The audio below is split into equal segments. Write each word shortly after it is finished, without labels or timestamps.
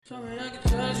Tell me I can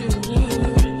tell you,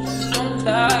 don't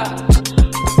lie.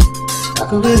 I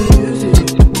can really use it.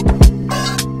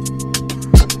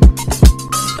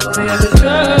 Tell me I can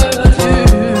trust you.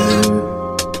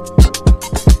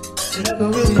 And I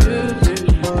can really use it.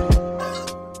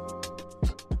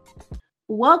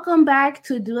 Welcome back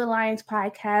to Do Alliance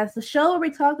Podcast, the show where we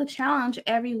talk the challenge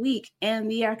every week, and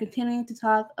we are continuing to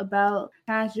talk about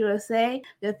Challenge USA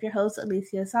with your host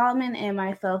Alicia Solomon and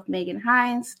myself, Megan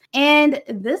Hines. And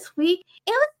this week,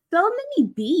 it was so many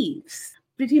beefs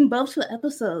between both two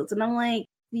episodes, and I'm like,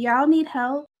 do y'all need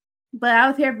help? But I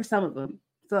was here for some of them,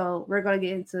 so we're gonna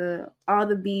get into all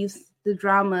the beefs, the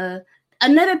drama,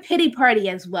 another pity party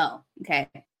as well. Okay,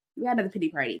 we got another pity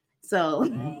party,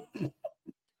 so.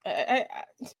 I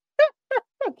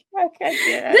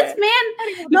This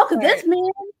man, no, because this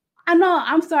man, I know,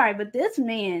 I'm sorry, but this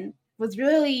man was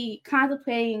really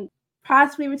contemplating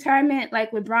possibly retirement,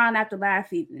 like with Braun after last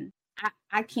season.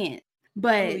 I can't,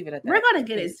 but we're going to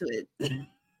get into it.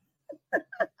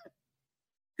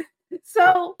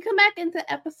 So, come back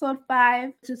into episode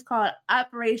 5, which is called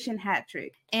Operation Hat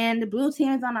Trick. And the blue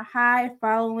team is on a high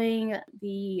following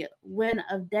the win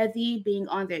of Desi being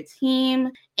on their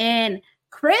team. And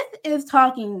Chris is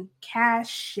talking cash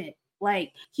shit.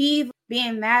 Like, he's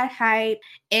being mad hype,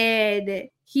 and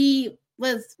he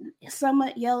was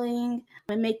somewhat yelling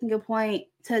and making a point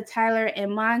to Tyler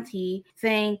and Monty,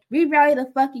 saying, "We rally the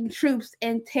fucking troops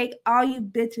and take all you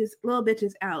bitches, little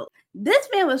bitches out." This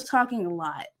man was talking a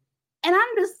lot. And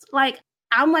I'm like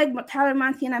Tyler,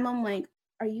 Monty, and I'm like,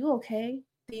 are you okay?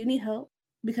 Do you need help?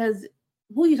 Because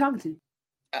who are you talking to?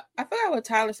 I forgot what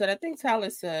Tyler said. I think Tyler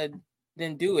said,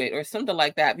 then do it, or something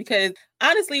like that. Because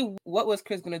honestly, what was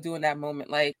Chris going to do in that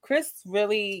moment? Like, Chris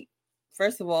really,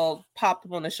 first of all, popped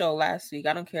up on the show last week.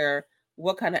 I don't care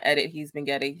what kind of edit he's been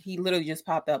getting. He literally just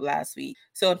popped up last week.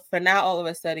 So for now, all of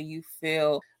a sudden, you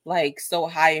feel like so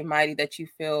high and mighty that you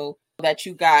feel that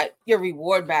you got your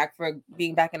reward back for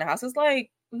being back in the house. It's like,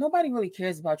 nobody really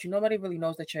cares about you. Nobody really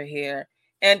knows that you're here.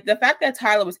 And the fact that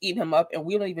Tyler was eating him up and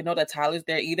we don't even know that Tyler's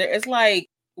there either, it's like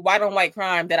white on white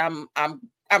crime that I'm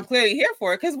clearly here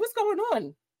for it. Because what's going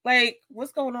on? Like,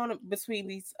 what's going on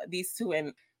between these two?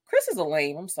 And Chris is a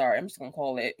lame. I'm sorry. I'm just going to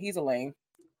call it. He's a lame.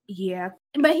 Yeah.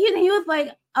 But he was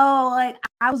like, oh, like,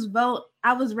 I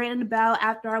was rating about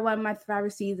after I won my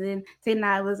Survivor season, saying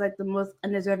that I was like the most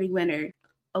undeserving winner.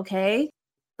 Okay.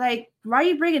 Like, why are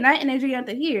you bringing that energy out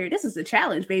to here? This is a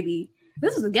challenge, baby.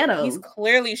 This is a ghetto. He's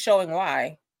clearly showing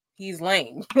why he's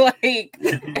lame. Like,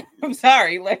 I'm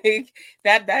sorry. Like,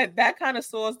 that kind of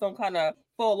sauce don't kind of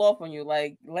fall off on you.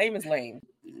 Like, lame is lame.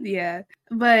 Yeah.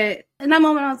 But in that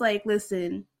moment, I was like,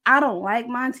 listen, I don't like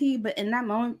Monty, but in that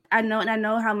moment, I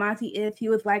know how Monty is. He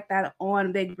was like that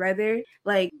on Big Brother.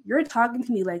 Like, you're talking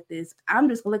to me like this, I'm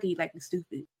just gonna look at you like you're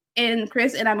stupid. And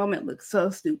Chris in that moment looked so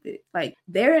stupid. Like,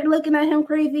 they're looking at him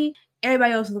crazy.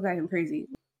 Everybody else is looking at him crazy.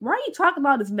 Why are you talking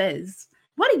about this mess?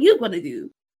 What are you going to do?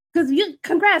 Because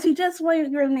congrats, you just won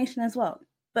your elimination as well.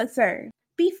 But sir,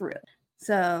 be for real.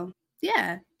 So,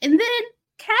 yeah. And then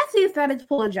Cassie decided to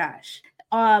pull a Josh.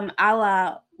 A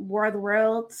la War of the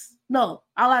Worlds. No,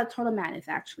 a la Total Madness,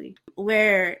 actually.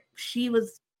 Where she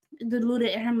was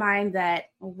deluded in her mind that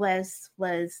Wes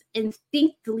was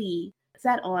instinctively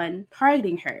set on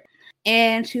targeting her.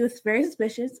 And she was very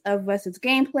suspicious of Wes's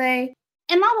gameplay.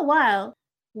 And all the while,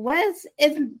 Wes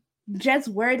isn't just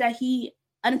worried that he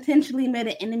unintentionally made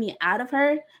an enemy out of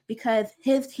her because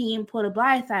his team put a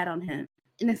blind side on him.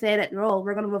 And they said that, no,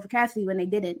 we're going to vote for Cassidy when they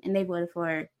didn't, and they voted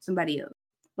for somebody else.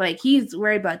 Like, he's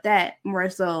worried about that more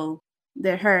so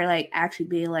than her, like, actually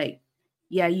being like,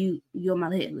 yeah, you're on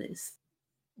my hit list.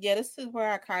 Yeah, this is where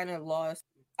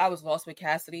I was lost with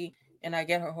Cassidy. And I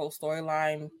get her whole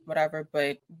storyline, whatever.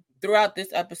 But throughout this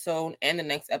episode and the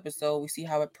next episode, we see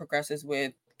how it progresses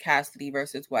with Cassidy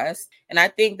versus Wes. And I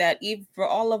think that even for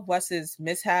all of Wes's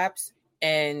mishaps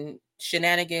and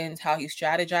shenanigans, how he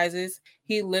strategizes,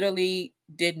 he literally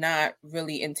did not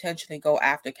really intentionally go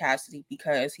after Cassidy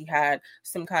because he had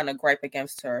some kind of gripe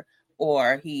against her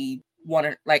or he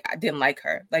didn't like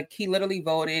her. Like, he literally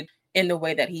voted in the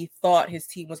way that he thought his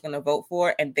team was going to vote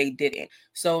for, and they didn't.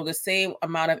 So the same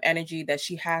amount of energy that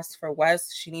she has for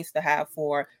Wes, she needs to have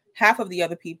for half of the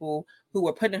other people who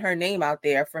were putting her name out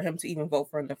there for him to even vote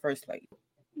for in the first place.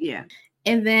 Yeah.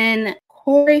 And then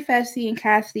Corey, Fessy, and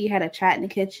Cassidy had a chat in the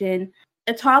kitchen.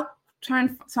 The talk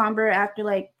turned somber after,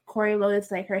 like, Corey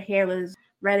noticed, like, her hair was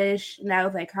reddish, and that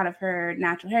was, like, kind of her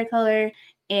natural hair color.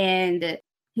 And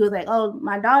he was like, oh,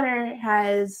 my daughter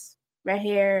has red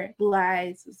hair, blue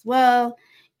eyes as well.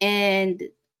 And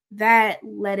that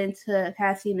led into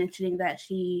Cassie mentioning that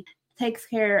she takes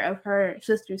care of her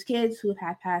sister's kids who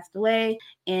have passed away.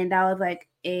 And that was like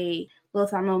a little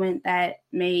sad moment that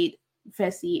made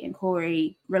Fessy and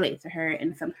Corey relate to her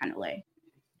in some kind of way.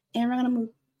 And we're going to move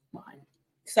on.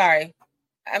 Sorry.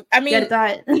 I mean,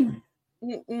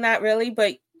 not really,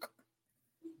 but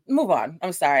move on.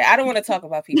 I'm sorry. I don't want to talk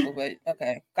about people, but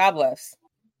okay. God bless.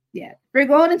 Yeah. We're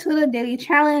going into the daily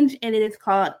challenge, and it is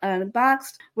called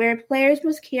Unboxed, where players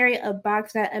must carry a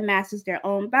box that amasses their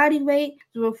own body weight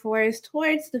through a forest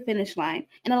towards the finish line.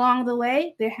 And along the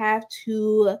way, they have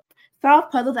to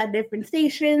solve puzzles at different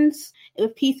stations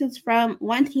with pieces from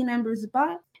one team member's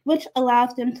box, which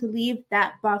allows them to leave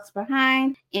that box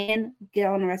behind and get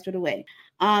on the rest of the way.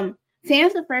 Same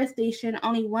as the first station,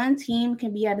 only one team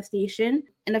can be at a station,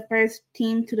 and the first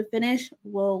team to the finish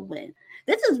will win.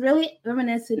 This is really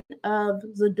reminiscent of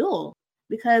the duel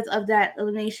because of that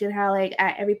elimination, how like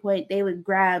at every point they would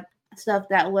grab stuff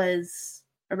that was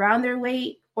around their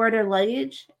weight or their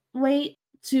luggage weight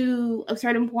to a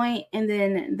certain point, and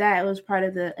then that was part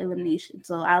of the elimination.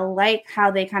 So I like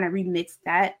how they kind of remixed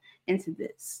that into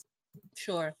this.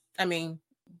 Sure. I mean,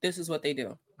 this is what they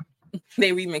do.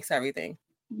 They remix everything.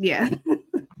 Yeah.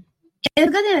 It's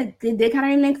good that they did kind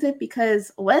of remix it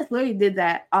because Wes literally did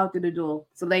that all through the duel.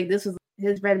 So like this was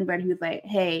his bread and butter. He was like,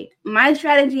 hey, my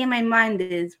strategy in my mind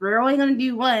is we're only going to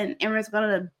do one and we're just going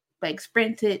to like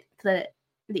sprint it to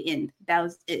the end. That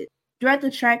was it. Throughout the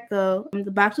track though,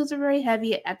 the boxes were very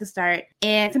heavy at the start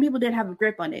and some people didn't have a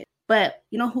grip on it. But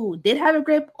you know who did have a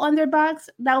grip on their box?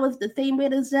 That was the same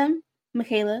weight as them?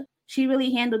 Michaela. She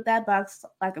really handled that box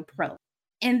like a pro.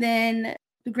 And then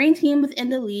the green team was in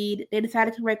the lead. They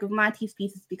decided to work with Monty's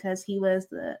pieces because he was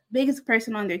the biggest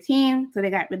person on their team. So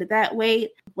they got rid of that weight.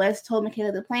 Wes told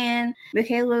Michaela the plan.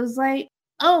 Michaela was like,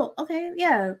 oh, okay,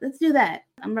 yeah, let's do that.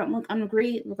 I'm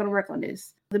agreed. We're going to work on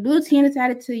this. The blue team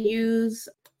decided to use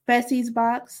Fessy's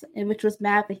box, and which was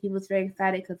math. And he was very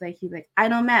excited because like he's like, I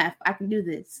know math. I can do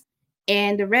this.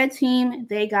 And the red team,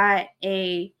 they got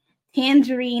a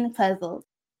tangerine puzzle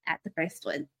at the first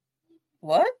one.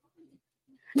 What?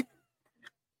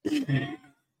 A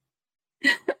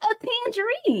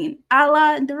tangerine, a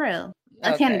la Darrell.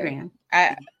 A tanagram.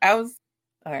 I was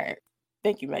all right.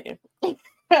 Thank you, Megan. First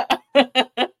of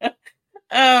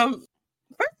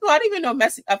all, I didn't even know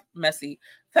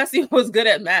Fessy was good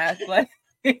at math. Like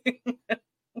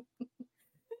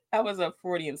that was a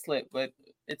Freudian slip, but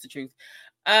it's the truth.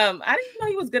 I didn't know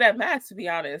he was good at math, to be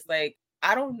honest. Like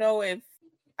I don't know if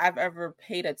I've ever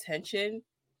paid attention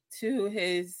to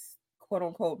his quote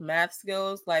unquote math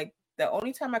skills. Like the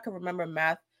only time I can remember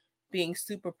math being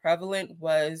super prevalent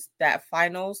was that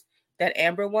finals that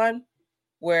Amber won,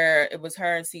 where it was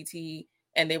her and CT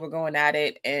and they were going at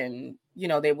it, and you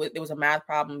know there was a math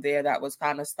problem there that was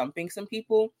kind of stumping some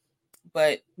people.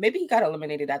 But maybe he got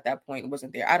eliminated at that point. It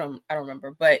wasn't there. I don't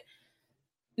remember. But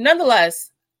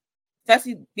nonetheless,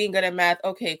 Fessy being good at math,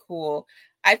 okay, cool.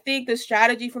 I think the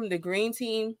strategy from the green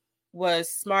team was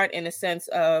smart in the sense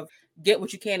of get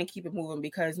what you can and keep it moving,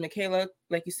 because Michaela,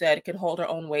 like you said, could hold her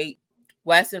own weight.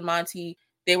 Wes and Monty,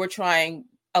 they were trying.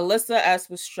 Alyssa S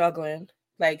was struggling.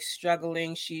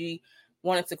 She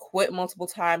wanted to quit multiple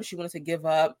times. She wanted to give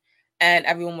up. And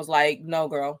everyone was like, no,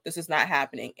 girl, this is not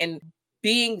happening. And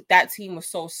being that team was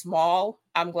so small,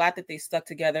 I'm glad that they stuck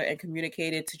together and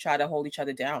communicated to try to hold each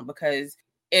other down, because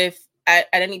if at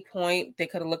any point they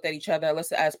could have looked at each other,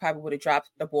 Alyssa S probably would have dropped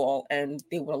the ball and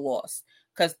they would have lost,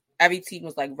 because every team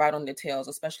was like right on their tails,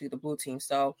 especially the blue team.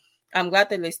 So I'm glad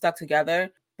that they stuck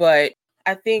together. But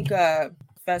I think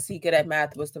Fessy good at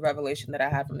math was the revelation that I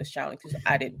had from this challenge, because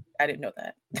I didn't know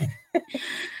that.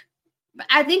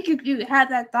 I think you had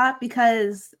that thought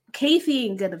because Casey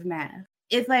ain't good at math.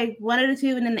 It's like one of the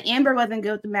two, and then Amber wasn't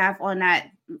good with the math on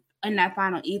that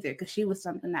final either, because she was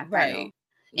something that final. Right.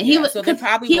 And he was, so they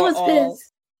probably were all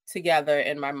pissed together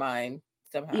in my mind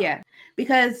somehow. Yeah,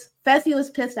 because Fessy was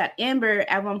pissed at Amber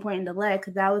at one point in the leg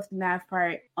because that was the math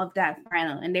part of that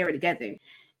final, and they were together.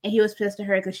 And he was pissed at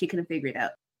her because she couldn't figure it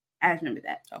out. I remember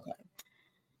that. Okay.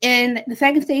 In the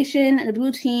second station, the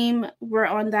blue team were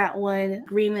on that one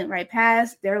agreement right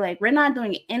past. They're like, we're not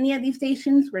doing any of these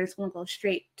stations. We're just going to go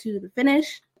straight to the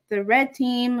finish. The red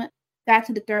team got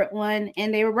to the third one,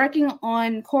 and they were working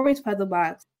on Corey's puzzle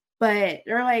box. But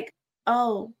they're like,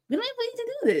 oh, we don't even need to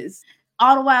do this.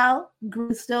 All the while,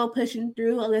 Gru's still pushing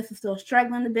through. Alyssa's still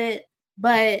struggling a bit.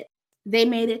 But they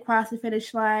made it across the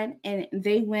finish line, and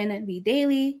they win the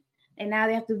daily. And now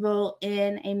they have to vote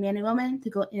in a man and woman to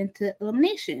go into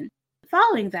elimination.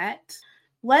 Following that,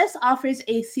 Wes offers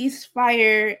a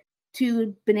ceasefire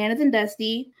to Bananas and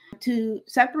Dusty, to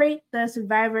separate the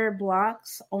survivor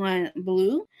blocks on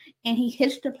blue, and he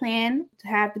hitched a plan to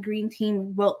have the green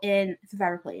team vote in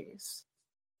survivor players.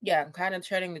 Yeah, I'm kind of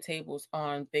turning the tables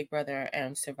on Big Brother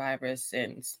and Survivor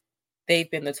since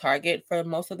they've been the target for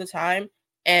most of the time.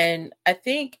 And I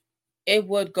think it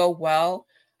would go well.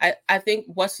 I think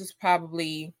Wes is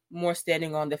probably more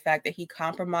standing on the fact that he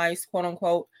compromised, quote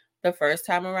unquote, the first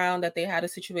time around, that they had a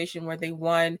situation where they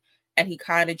won and he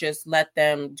kind of just let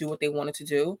them do what they wanted to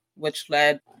do, which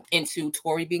led into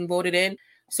Tori being voted in.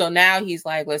 So now he's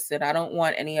like, listen, I don't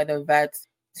want any other vets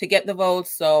to get the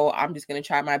votes, so I'm just going to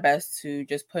try my best to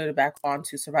just put it back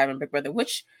onto Survivor and Big Brother,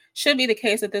 which should be the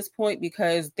case at this point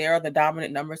because they are the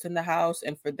dominant numbers in the house,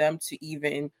 and for them to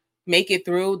even make it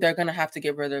through, they're going to have to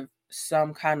get rid of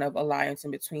some kind of alliance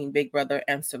in between Big Brother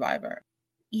and Survivor.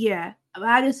 Yeah,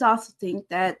 I just also think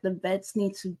that the vets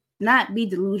need to not be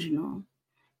delusional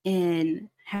in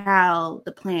how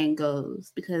the plan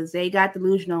goes, because they got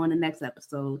delusional in the next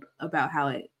episode about how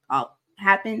it all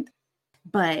happened.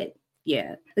 But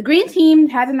yeah, the green team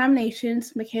had the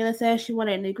nominations. Michaela says she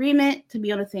wanted an agreement to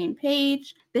be on the same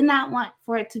page. Did not want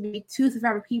for it to be two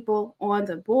survivor people on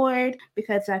the board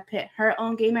because that put her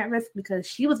own game at risk because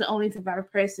she was the only survivor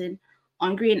person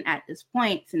on green at this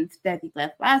point since Betty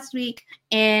left last week.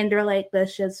 And they're like,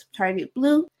 let's just target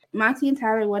blue. Monty and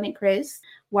Tyler wanted Chris,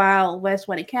 while Wes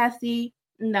wanted Cassie.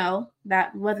 No,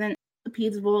 that wasn't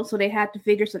appeasable, so they had to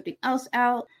figure something else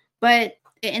out. But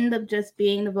it ended up just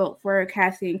being the vote for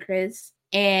Cassie and Chris.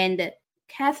 And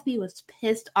Cassie was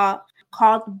pissed off,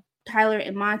 called Tyler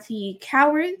and Monty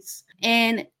cowards.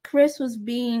 And Chris was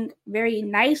being very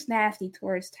nasty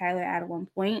towards Tyler at one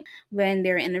point when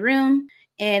they were in the room.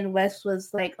 And Wes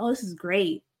was like, oh, this is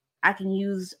great. I can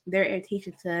use their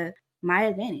irritation to my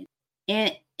advantage.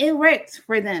 And it worked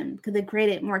for them because it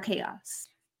created more chaos.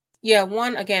 Yeah,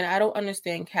 again, I don't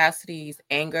understand Cassidy's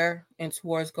anger and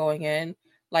towards going in.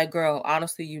 Like, girl,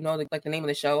 honestly, the name of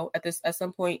the show at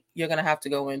some point, you're going to have to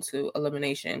go into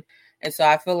elimination. And so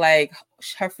I feel like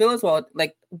her feelings were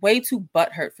like way too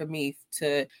butthurt for me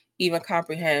to even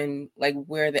comprehend like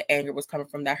where the anger was coming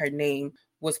from that her name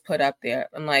was put up there.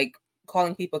 And like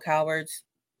calling people cowards.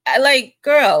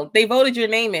 Girl, they voted your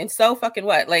name in. So fucking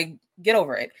what? Like, get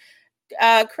over it.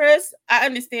 Chris, I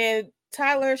understand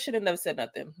Tyler should have never said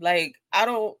nothing. Like,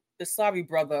 the sorry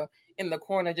brother in the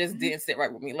corner just didn't sit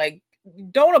right with me. Like,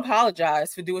 don't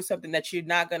apologize for doing something that you're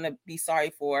not going to be sorry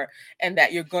for and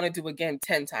that you're going to do again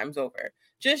 10 times over.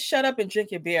 Just shut up and drink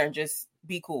your beer and just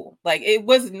be cool. Like, it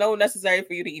was no necessary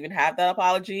for you to even have that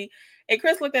apology. And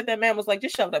Chris looked at that man and was like,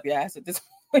 just shove it up your ass at this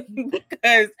point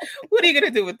because what are you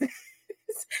going to do with this?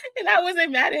 And I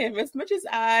wasn't mad at him as much as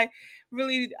I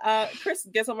really, Chris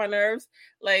gets on my nerves.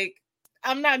 Like,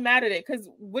 I'm not mad at it because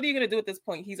what are you going to do at this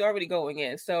point? He's already going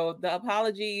in. So the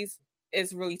apologies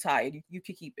is really tired. You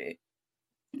could keep it.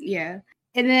 Yeah.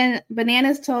 And then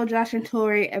Bananas told Josh and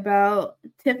Tori about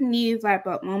Tiffany's lap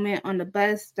up moment on the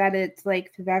bus, that it's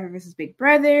like Survivor versus Big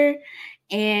Brother.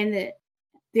 And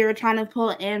they were trying to pull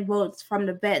in votes from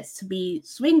the bets to be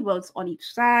swing votes on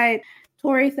each side.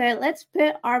 Tori said, let's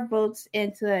put our votes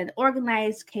into an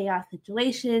organized chaos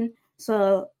situation.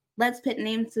 So let's put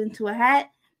names into a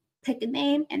hat, pick a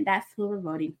name, and that's who we're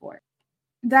voting for.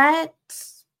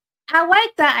 I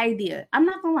like that idea. I'm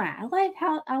not gonna lie.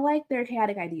 I like their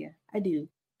chaotic idea. I do.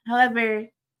 However,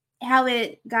 how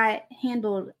it got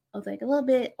handled was like a little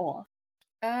bit off.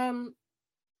 How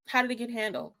did it get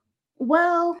handled?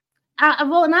 Well,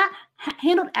 not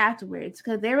handled afterwards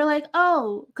because they were like,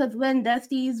 oh, because when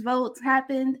Dusty's votes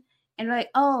happened, and they're like,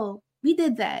 oh, we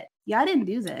did that. Y'all didn't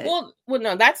do that. Well,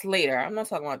 no, that's later. I'm not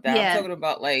talking about that. Yeah. I'm talking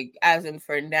about like as in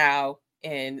for now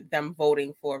and them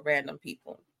voting for random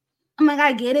people. I'm like,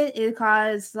 I get it. It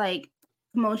caused like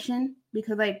commotion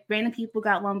because like random people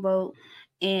got one vote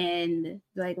and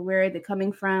like where they're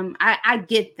coming from. I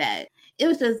get that. It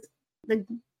was just the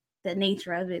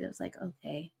nature of it. It was like,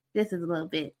 okay, this is a little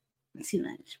bit too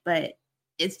much, but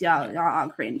it's y'all all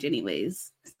cringe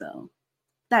anyways. So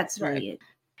that's really it.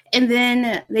 And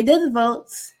then they did the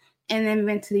votes and then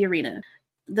went to the arena.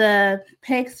 The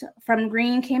picks from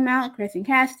Green came out, Chris and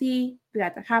Cassie. We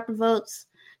got the copper votes.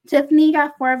 Tiffany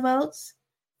got 4 votes.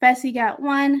 Fessy got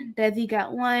 1. Desi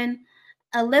got 1.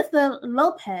 Alyssa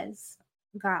Lopez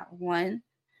got 1.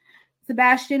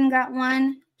 Sebastian got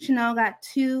 1. Chanel got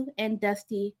 2. And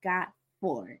Dusty got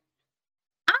 4.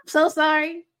 I'm so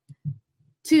sorry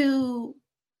to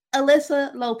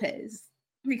Alyssa Lopez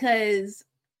because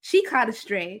she caught a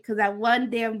stray because that one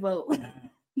damn vote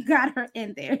got her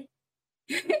in there.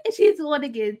 And she's the one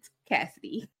against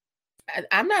Cassidy.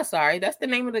 I'm not sorry. That's the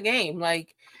name of the game.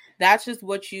 Like, that's just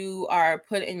what you are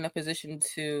put in a position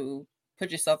to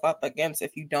put yourself up against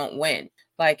if you don't win.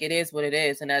 Like, it is what it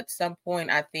is. And at some point,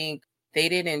 I think they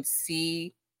didn't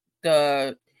see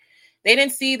the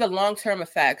long-term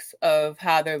effects of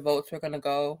how their votes were going to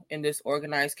go in this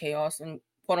organized chaos, and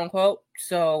quote unquote.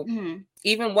 So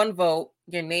even one vote,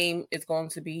 your name is going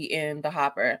to be in the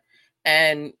hopper.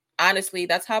 And honestly,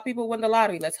 that's how people win the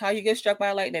lottery. That's how you get struck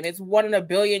by lightning. It's 1 in a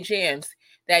billion chance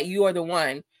that you are the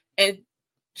one. And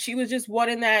she was just one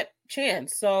in that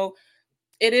chance. So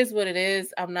it is what it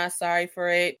is. I'm not sorry for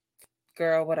it.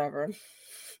 Girl, whatever.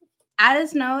 I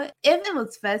just know if it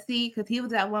was Fessy, because he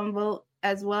was at one vote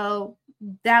as well,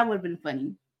 that would have been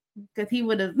funny. Because he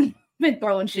would have been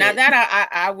throwing shit. Now that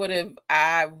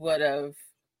I would have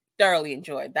thoroughly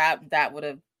enjoyed. That would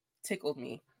have tickled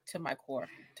me to my core,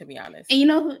 to be honest. And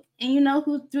you know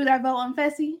who threw that vote on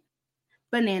Fessy?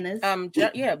 Bananas. I was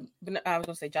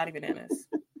gonna say Johnny Bananas.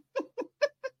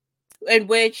 In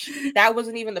which that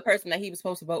wasn't even the person that he was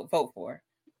supposed to vote for.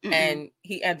 Mm-mm. And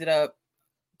he ended up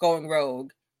going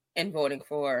rogue and voting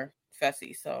for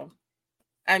Fessy. So,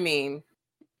 I mean,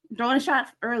 throwing a shot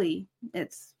early.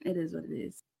 It is what it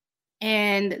is.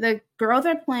 And the girls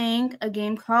are playing a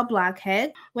game called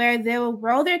Blockhead, where they will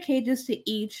roll their cages to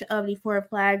each of the 4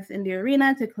 flags in the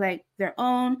arena to collect their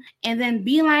own, and then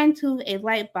beeline to a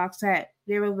light box that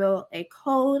they reveal a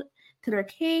code to their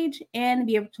cage and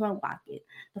be able to unlock it.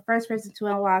 The first person to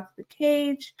unlock the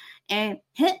cage and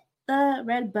hit the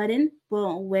red button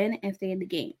will win and stay in the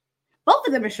game. Both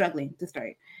of them are struggling to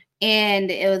start. And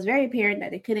it was very apparent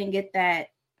that they couldn't get that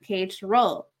cage to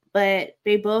roll. But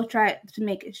they both tried to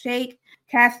make it shake.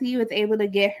 Cassie was able to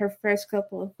get her first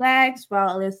couple of flags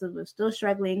while Alyssa was still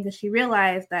struggling because she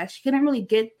realized that she couldn't really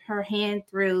get her hand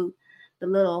through the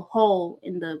little hole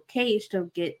in the cage to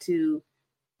get to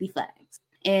the flags.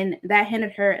 And that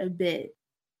hindered her a bit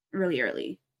really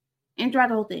early and throughout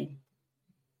the whole thing.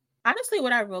 Honestly,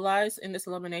 what I realized in this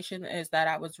elimination is that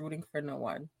I was rooting for no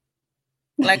one.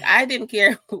 Like, I didn't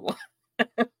care who won.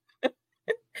 I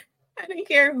didn't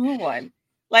care who won.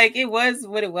 Like, it was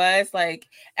what it was. Like,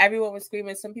 everyone was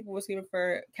screaming. Some people were screaming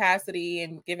for Cassidy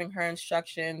and giving her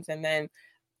instructions. And then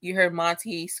you heard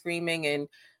Monty screaming and,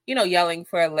 yelling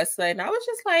for Alyssa. And I was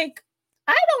just like,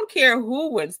 I don't care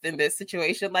who wins in this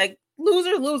situation. Like,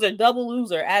 loser, double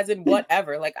loser, as in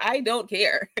whatever. Like, I don't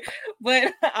care.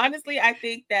 But honestly, I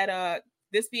think that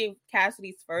this being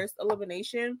Cassidy's first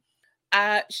elimination,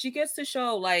 she gets to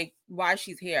show, like, why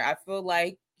she's here. I feel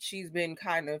like she's been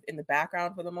kind of in the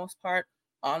background for the most part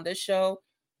on this show.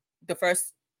 The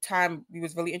first time we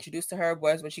was really introduced to her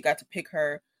was when she got to pick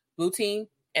her blue team,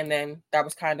 and then that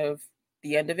was kind of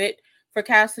the end of it for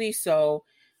Cassidy. So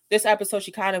this episode,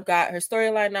 she kind of got her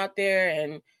storyline out there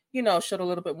and, showed a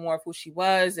little bit more of who she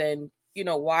was and,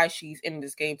 why she's in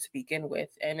this game to begin with.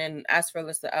 And then as for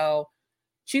Alyssa L,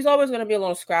 she's always going to be a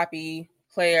little scrappy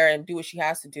player and do what she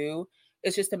has to do.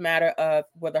 It's just a matter of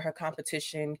whether her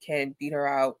competition can beat her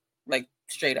out, like,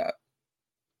 straight up.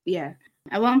 Yeah.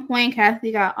 At one point,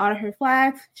 Cassidy got all of her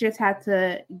flags. She just had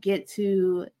to get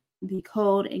to the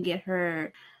code and get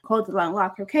her code to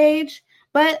unlock her cage.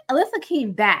 But Alyssa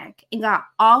came back and got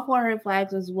all 4 of her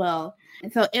flags as well.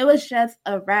 And so it was just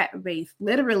a rat race,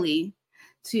 literally,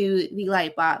 to the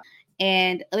light box.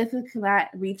 And Alyssa could not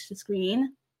reach the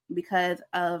screen because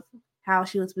of how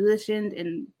she was positioned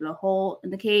in the hole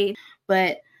in the cage.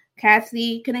 But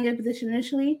Cassidy couldn't get a position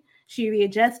initially. She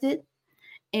readjusted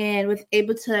and was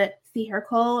able to see her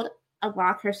code,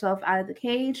 unlock herself out of the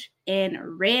cage, and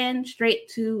ran straight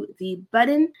to the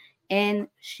button. And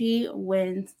she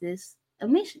wins this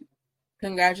elimination.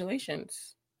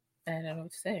 Congratulations. I don't know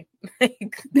what to say.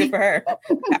 Good for her.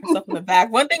 Pat herself on the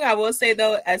back. One thing I will say,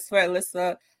 though, as for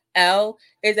Alyssa L,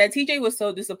 is that TJ was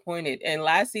so disappointed. And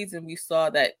last season, we saw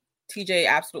that TJ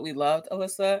absolutely loved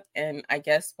Alyssa and I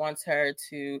guess wants her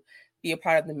to be a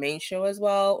part of the main show as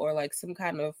well, or like some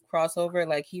kind of crossover.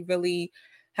 Like, he really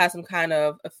has some kind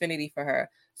of affinity for her.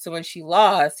 So when she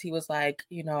lost, he was like,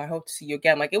 I hope to see you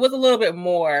again. Like, it was a little bit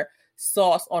more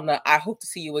sauce on the I hope to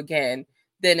see you again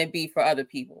than it be for other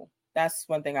people. That's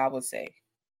one thing I would say.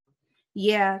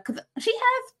 Yeah, because she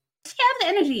has the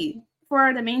energy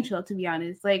for the main show, to be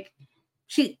honest. Like,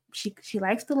 she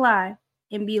likes to lie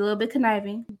and be a little bit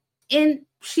conniving. And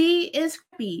she is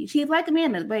scrappy. She's like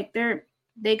Amanda. Like,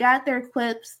 they got their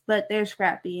clips, but they're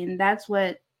scrappy. And that's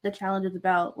what the challenge is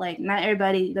about. Like, not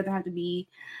everybody doesn't have to be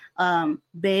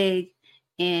big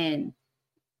and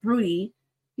broody.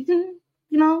 You can,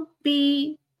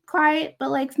 be quiet,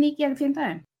 but like sneaky at the same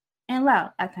time. And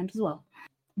loud at times as well.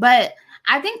 But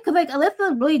I think because like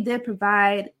Alyssa really did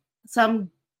provide some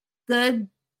good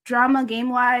drama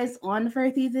game-wise on the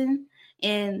first season.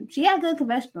 And she had good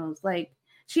confessionals. Like,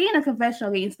 she in a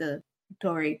confessional gangster.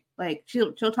 Tori. Like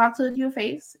she'll talk to your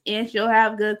face and she'll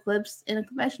have good clips in the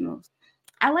confessionals.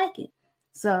 I like it.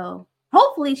 So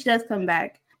hopefully she does come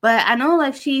back. But I know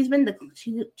like she's been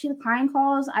she declined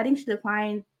calls. I think she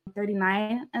declined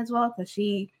 39 as well because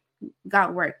she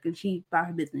got work and she bought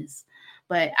her business.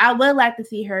 But I would like to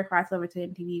see her cross over to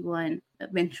MTV1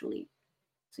 eventually.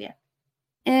 So yeah.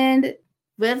 And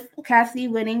with Cassie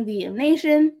winning the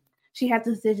elimination, she had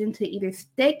the decision to either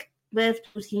stick with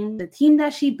the team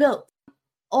that she built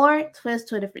or twist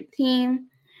to a different team.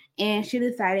 And she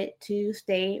decided to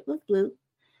stay with Blue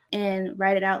and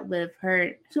ride it out with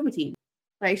her super team.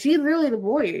 Like, she's really the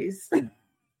Warriors.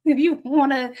 If you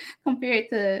want to compare it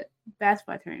to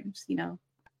basketball terms, you know.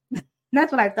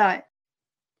 That's what I thought.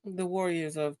 The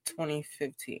Warriors of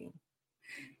 2015.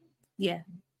 Yeah.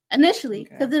 Initially.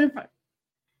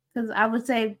 Because I would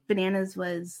say Bananas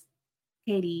was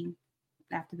Katie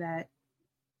after that.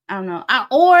 I don't know.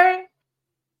 Or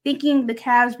thinking the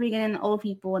Cavs bringing in old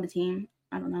people on the team.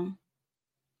 I don't know.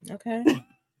 Okay.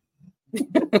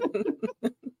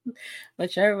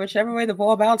 whichever way the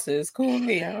ball bounces, cool with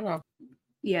me. I don't know.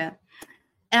 Yeah.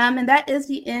 And that is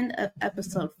the end of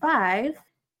episode 5.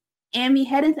 And we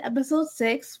head into episode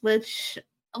 6, which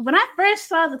when I first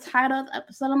saw the title of the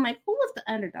episode, I'm like, who was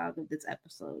the underdog of this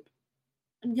episode?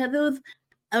 Because it was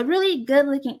a really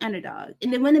good-looking underdog.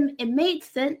 And then when it made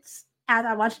sense as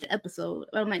I watched the episode,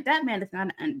 I'm like, that man is not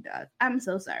an underdog. I'm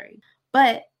so sorry.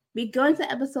 But we go into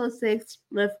episode 6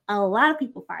 with a lot of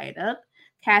people fired up.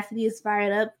 Cassidy is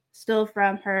fired up still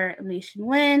from her elimination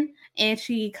win. And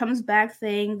she comes back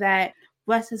saying that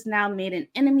Wes has now made an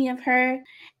enemy of her.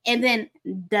 And then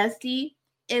Dusty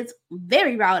is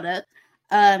very riled up,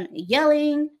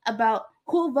 yelling about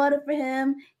who voted for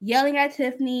him, yelling at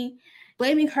Tiffany,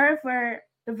 blaming her for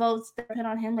the votes that put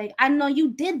on him. Like, I know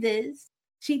you did this.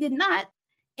 She did not.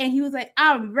 And he was like,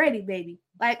 I'm ready, baby.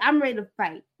 Like, I'm ready to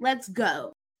fight. Let's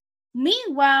go.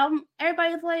 Meanwhile,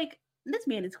 everybody's like, this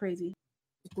man is crazy.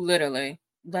 Literally.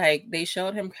 Like, they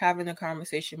showed him having a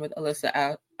conversation with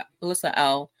Alyssa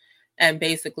L. And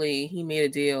basically, he made a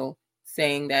deal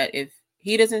saying that if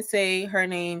he doesn't say her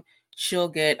name, she'll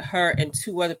get her and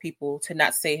 2 other people to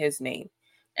not say his name.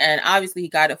 And obviously, he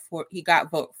got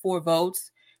 4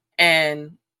 votes.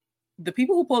 And the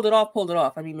people who pulled it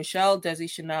off. I mean, Michelle, Desi,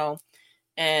 Chanel,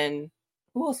 and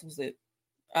who else was it?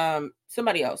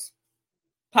 Somebody else.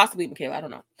 Possibly Michaela, I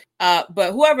don't know.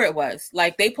 But whoever it was,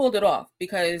 like, they pulled it off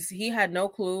because he had no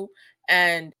clue.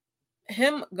 And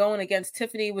him going against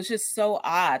Tiffany was just so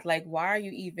odd. Like, why are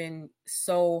you even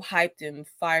so hyped and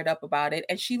fired up about it?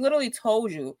 And she literally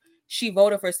told you she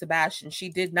voted for Sebastian. She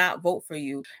did not vote for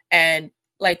you. And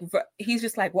like, he's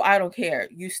just like, well, I don't care.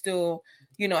 You still,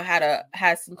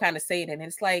 had some kind of say in it. And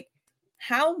it's like,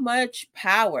 how much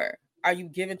power are you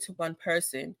giving to one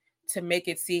person to make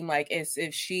it seem like as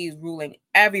if she's ruling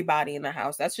everybody in the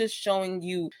house? That's just showing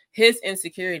you his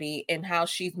insecurity and how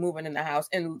she's moving in the house.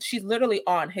 And she's literally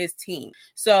on his team.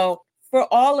 So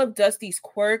for all of Dusty's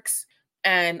quirks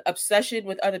and obsession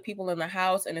with other people in the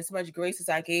house, and as much grace as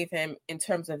I gave him in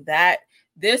terms of that,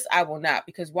 this I will not.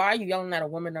 Because why are you yelling at a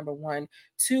woman, number one?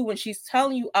 2, when she's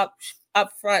telling you up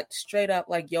front, straight up,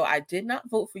 like, yo, I did not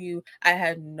vote for you. I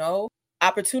had no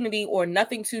opportunity or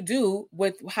nothing to do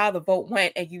with how the vote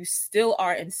went, and you still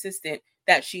are insistent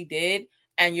that she did,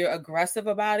 and you're aggressive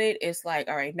about it. It's like,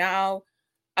 all right, now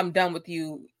I'm done with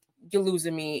you. You're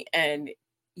losing me, and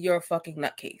you're a fucking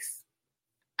nutcase.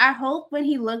 I hope when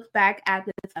he looks back at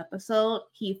this episode,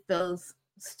 he feels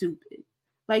stupid.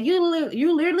 Like, you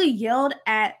literally yelled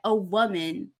at a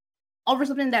woman over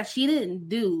something that she didn't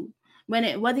do when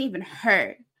it wasn't even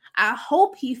her. I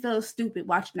hope he feels stupid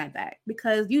watching that back,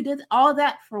 because you did all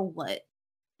that for what?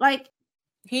 Like,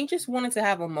 he just wanted to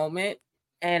have a moment,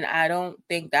 and I don't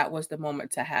think that was the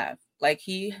moment to have. Like,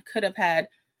 he could have had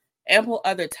ample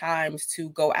other times to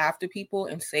go after people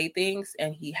and say things,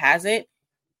 and he hasn't.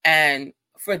 And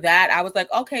for that, I was like,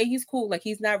 okay, he's cool. Like,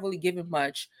 he's not really giving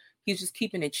much. He's just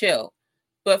keeping it chill.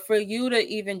 But for you to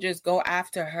even just go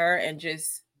after her and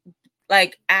just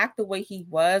like act the way he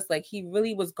was, like, he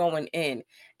really was going in.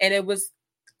 And it was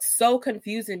so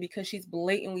confusing because she's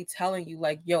blatantly telling you,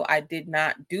 like, yo, I did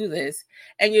not do this,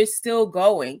 and you're still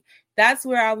going. That's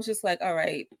where I was just like, all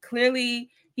right, clearly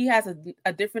he has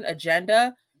a different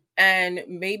agenda, and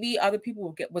maybe other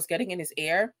people was getting in his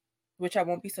ear, which I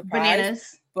won't be surprised.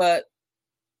 Bananas. But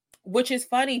which is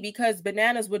funny because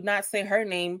Bananas would not say her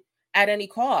name at any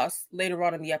cost later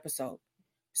on in the episode.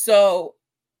 So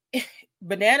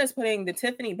Bananas putting the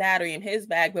Tiffany battery in his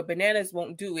bag, but Bananas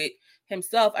won't do it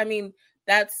himself. I mean,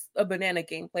 that's a banana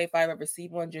gameplay if I've ever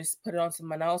seen one. Just put it on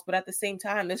someone else. But at the same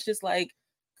time, it's just like,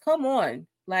 come on.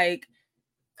 Like,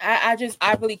 I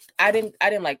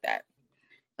didn't like that.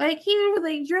 Like, he was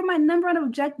like, you're my number one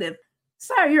objective.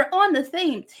 Sir, you're on the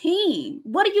same team.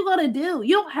 What are you going to do?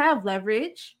 You don't have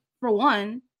leverage, for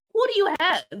one. Who do you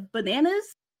have?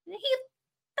 Bananas? That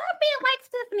man likes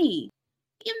Tiffany.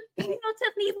 You know,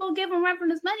 Tiffany's going to give him run from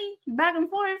his money back and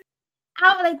forth.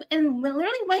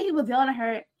 Literally when he was yelling at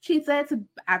her, she said,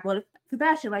 I voted for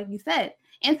Sebastian, like you said.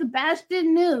 And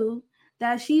Sebastian knew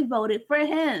that she voted for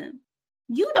him.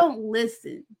 You don't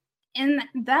listen. And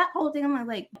that whole thing, I'm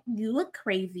like, you look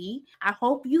crazy. I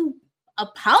hope you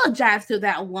apologize to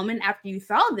that woman after you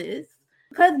saw this,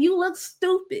 because you look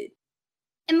stupid.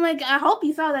 And like, I hope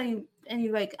you saw that. And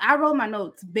you like, I wrote my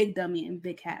notes, big dummy and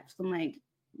big caps. I'm like,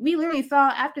 we literally saw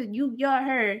after you yelled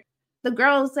her, the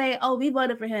girls say, oh, we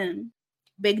voted for him,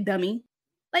 big dummy.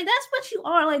 Like, that's what you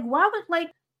are. Like, why would,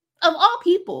 like, of all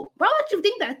people, why would you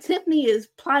think that Tiffany is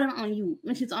plotting on you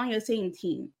when she's on your same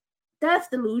team? That's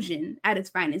delusion at its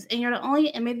finest. And you're the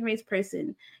only amazing race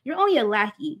person. You're only a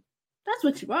lackey. That's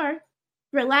what you are.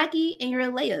 You're a lackey and you're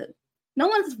a layup. No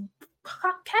one's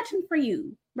catching for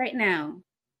you right now.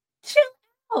 Chill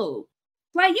out.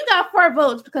 Like, you got 4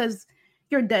 votes because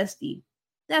you're dusty.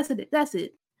 That's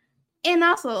it. And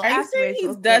also, are you saying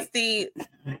he's dusty,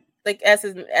 like as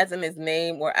in his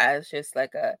name, or as just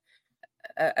like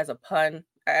as a pun?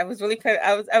 I'm really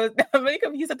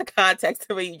confused at the context of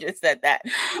the way you just said that.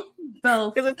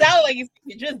 Both. Because it sounded like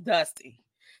you're just dusty.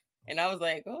 And I was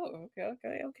like, oh,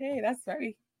 okay. That's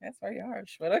very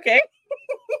harsh. But okay.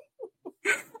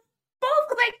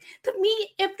 Both, like, to me,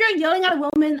 if you're yelling at a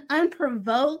woman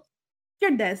unprovoked,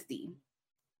 you're dusty.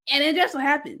 And it just so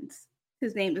happens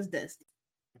his name is Dusty.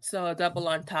 So a double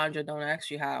entendre, don't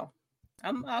ask you how.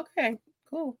 I'm okay,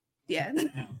 cool. Yeah.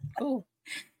 Cool.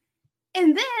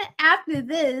 And then after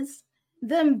this,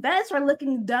 them vets are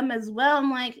looking dumb as well. I'm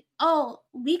like, oh,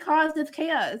 we caused this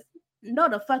chaos. No,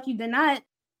 the fuck you did not.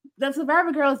 The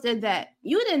Survivor girls did that.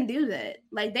 You didn't do that.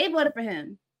 Like, they voted for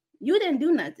him. You didn't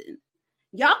do nothing.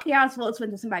 Y'all chaos votes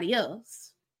went to somebody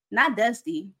else, not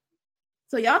Dusty.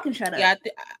 So y'all can shut up. Yeah,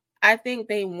 I think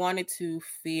they wanted to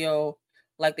feel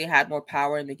like they had more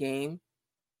power in the game,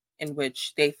 in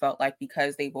which they felt like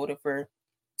because they voted for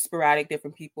sporadic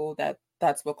different people,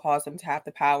 that's what caused them to have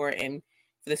the power and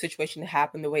for the situation to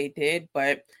happen the way it did.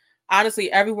 But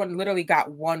honestly, everyone literally got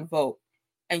 1 vote,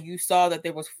 and you saw that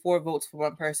there was 4 votes for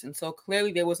one person. So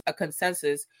clearly there was a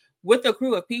consensus with a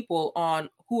crew of people on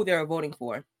who they were voting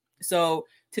for. So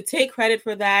to take credit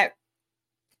for that,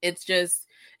 it's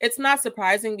not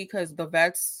surprising, because the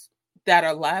vets that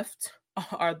are left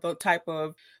are the type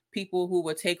of people who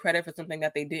would take credit for something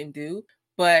that they didn't do.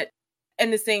 But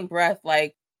in the same breath,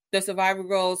 like, the Survivor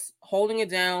girls holding it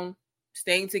down,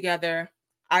 staying together,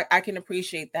 I can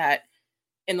appreciate that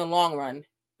in the long run.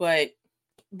 But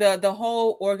the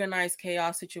whole organized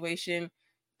chaos situation,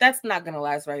 that's not going to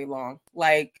last very long.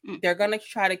 Like, they're going to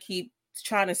try to keep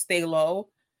trying to stay low.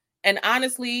 And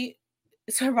honestly,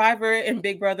 Survivor and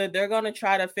Big Brother, they're going to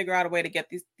try to figure out a way to get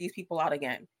these people out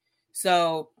again.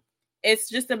 So it's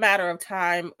just a matter of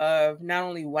time of not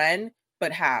only when,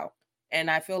 but how. And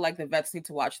I feel like the vets need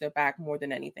to watch their back more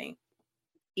than anything.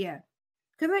 Yeah.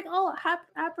 Because, like,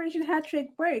 Operation Hat Trick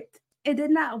worked. It did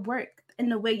not work in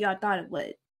the way y'all thought it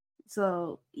would.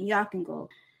 So y'all can go.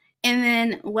 And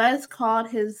then Wes called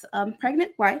his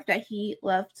pregnant wife that he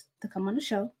left to come on the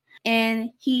show. And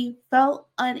he felt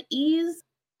unease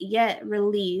yet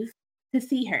relieved to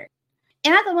see her.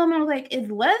 And at the moment, I was like,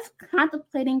 is Wes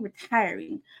contemplating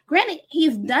retiring? Granted,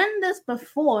 he's done this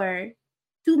before,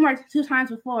 two times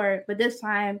before, but this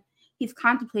time he's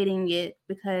contemplating it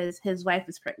because his wife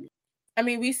is pregnant. I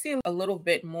mean, we see a little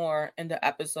bit more in the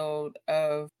episode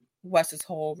of Wes's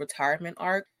whole retirement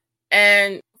arc.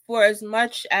 And for as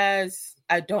much as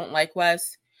I don't like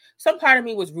Wes, some part of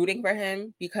me was rooting for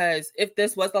him, because if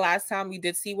this was the last time we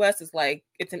did see Wes, it's like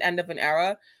it's an end of an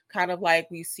era, kind of like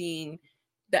we've seen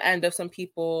the end of some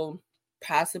people,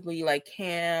 possibly like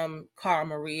Cam, Cara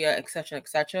Maria, etc.,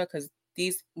 because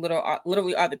these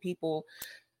literally are the people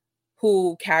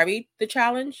who carried the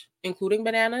challenge, including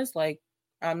Bananas. Like,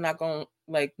 I'm not going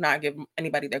to not give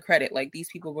anybody their credit. Like, these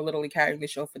people were literally carrying the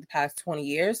show for the past 20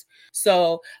 years.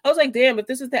 So I was like, damn, if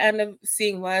this is the end of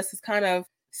seeing Wes, it's kind of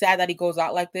sad that he goes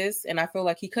out like this. And I feel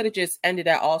like he could have just ended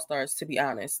at All Stars, to be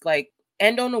honest. Like,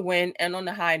 end on the win, end on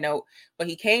the high note. But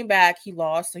he came back, he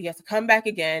lost, so he has to come back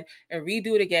again and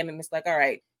redo it again. And it's like, all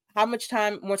right, how much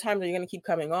more time are you going to keep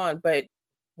coming on? But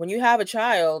when you have a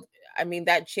child, I mean,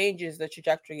 that changes the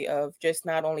trajectory of just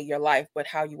not only your life, but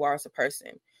how you are as a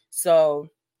person. So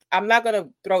I'm not going to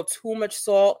throw too much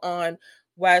salt on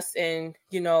Wes and,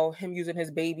 him using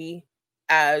his baby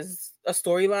as a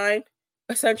storyline,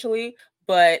 essentially.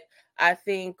 But I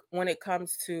think when it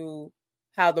comes to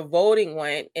how the voting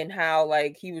went and how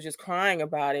like he was just crying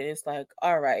about it, it's like,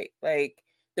 all right, like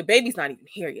the baby's not even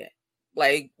here yet.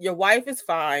 Like your wife is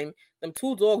fine. Them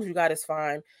 2 dogs you got is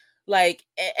fine. Like,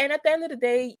 and at the end of the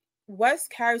day, Wes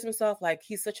carries himself like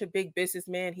he's such a big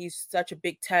businessman. He's such a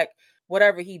big tech.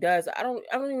 Whatever he does, I don't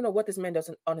even know what this man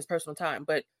does on his personal time.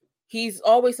 But he's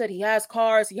always said he has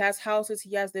cars, he has houses,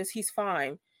 he has this. He's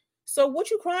fine. So what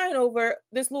you crying over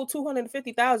this little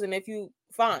 250,000 if you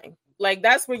fine? Like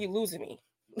that's where you're losing me.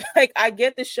 Like I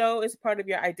get the show is part of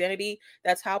your identity.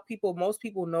 That's how most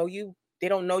people know you. They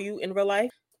don't know you in real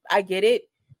life. I get it.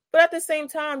 But at the same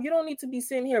time, you don't need to be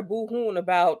sitting here boo-hooing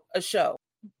about a show.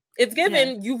 It's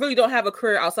given you really don't have a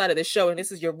career outside of this show, and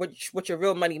this is what your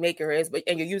real money maker is,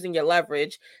 and you're using your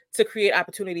leverage to create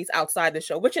opportunities outside the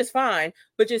show, which is fine,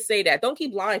 but just say that. Don't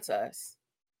keep lying to us.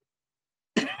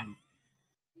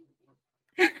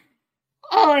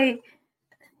 Oh,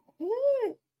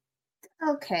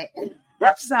 okay.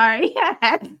 I'm sorry.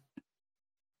 I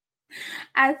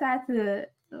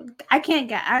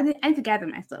need to gather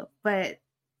myself, but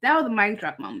that was a mic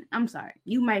drop moment. I'm sorry.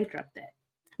 You mic dropped that.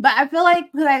 But I feel like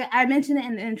I mentioned it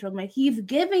in the intro, like he's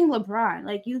giving LeBron,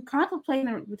 like you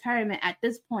contemplating retirement at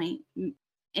this point in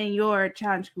your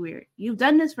challenge career. You've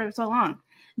done this for so long.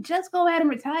 Just go ahead and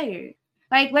retire.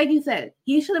 Like you said,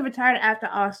 he should have retired after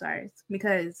All-Stars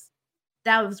because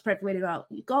that was the perfect way to go.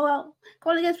 You go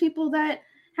against people that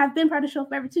have been part of the show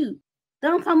forever too.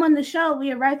 Don't come on the show when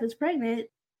your wife is pregnant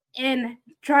and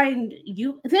try and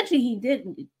essentially he did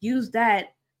use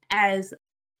that as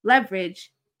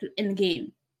leverage in the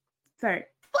game. Third,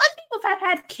 a lot of people have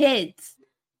had kids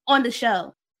on the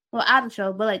show. Well, out of the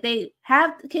show, but like they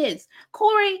have kids.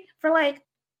 Corey, for like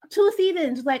 2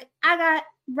 seasons, like I got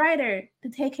Ryder to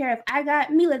take care of. I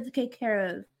got Mila to take care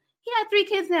of. He had 3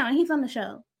 kids now and he's on the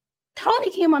show. Tony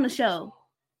came on the show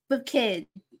with a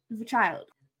child.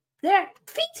 They're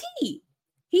CT.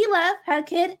 He left, had a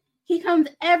kid. He comes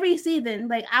every season.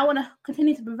 Like, I want to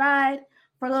continue to provide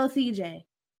for little CJ.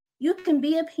 You can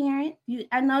be a parent.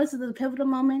 I know this is a pivotal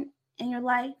moment in your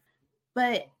life,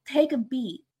 but take a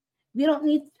beat. I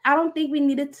don't think we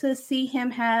needed to see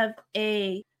him have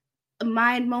a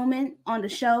mind moment on the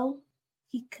show.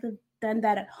 He could have done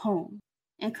that at home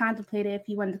and contemplated if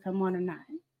he wanted to come on or not.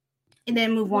 And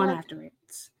then move on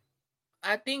afterwards.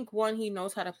 I think one, he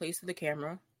knows how to place to the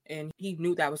camera, and he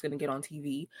knew that was going to get on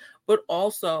TV. But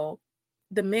also,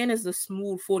 the man is a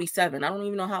smooth 47. I don't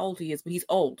even know how old he is, but he's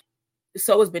old.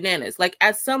 So is Bananas. Like,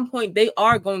 at some point, they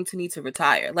are going to need to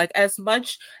retire. Like, as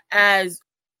much as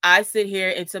I sit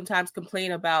here and sometimes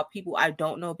complain about people I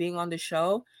don't know being on the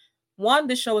show, 1,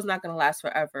 the show is not going to last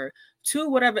forever. 2,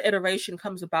 whatever iteration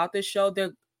comes about this show,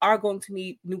 there are going to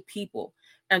need new people.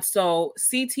 And so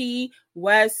CT,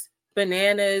 Wes,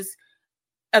 Bananas,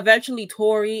 eventually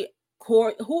Tori,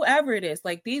 whoever it is,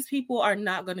 like these people are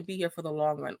not going to be here for the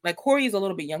long run. Like Corey is a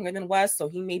little bit younger than Wes, so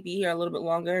he may be here a little bit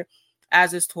longer,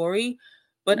 as is Tori.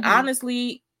 But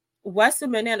honestly, Wes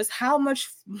and Bananas, how much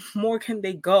more can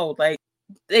they go? Like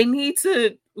they need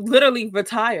to literally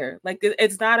retire. Like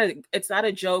it's not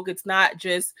a joke. It's not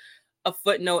just a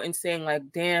footnote and saying like,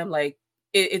 damn, like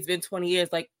it's been 20 years.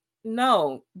 Like,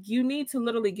 no, you need to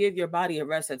literally give your body a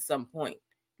rest at some point.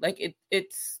 Like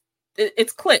it's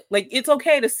click. Like it's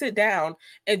okay to sit down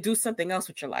and do something else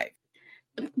with your life.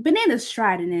 Bananas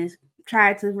tried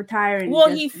to retire and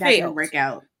he failed. That didn't work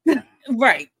out.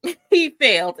 Right. He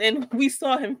failed and we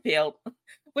saw him fail.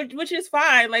 Which is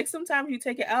fine. Like sometimes you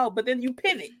take it out, but then you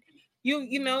pivot.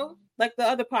 You know, like the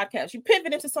other podcast, you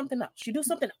pivot into something else. You do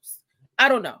something else. I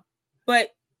don't know.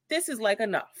 But this is like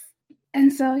enough.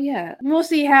 And so, yeah, we'll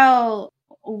see how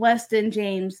Weston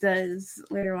James does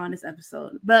later on this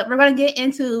episode. But we're going to get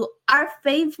into our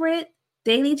favorite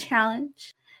daily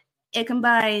challenge. It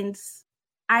combines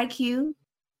IQ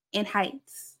and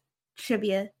heights.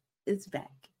 Trivia is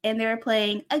back. And they're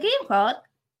playing a game called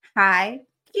High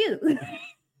Q.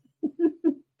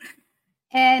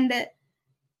 And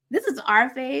this is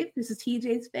our fave. This is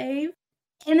TJ's fave.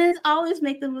 And it's always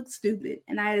make them look stupid.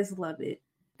 And I just love it.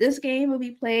 This game will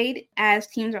be played as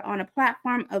teams are on a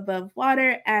platform above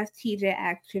water as TJ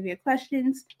asks trivia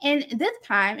questions. And this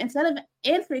time, instead of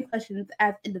answering questions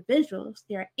as individuals,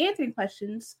 they are answering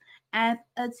questions as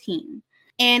a team.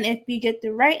 And if you get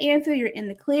the right answer, you're in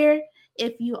the clear.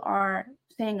 If you are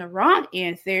saying a wrong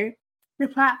answer, the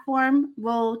platform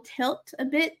will tilt a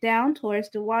bit down towards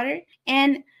the water,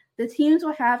 and the teams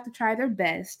will have to try their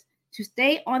best to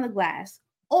stay on the glass,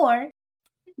 or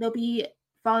they'll be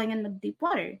falling in the deep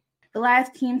water. The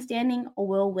last team standing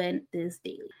will win this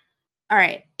daily. All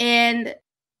right. And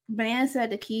Banana said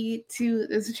the key to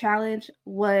this challenge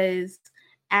was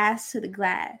ass to the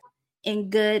glass, and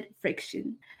good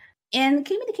friction. And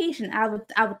communication, I would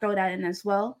throw that in as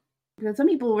well. Because some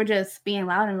people were just being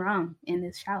loud and wrong in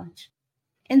this challenge.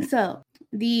 And so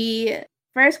the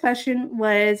first question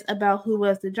was about who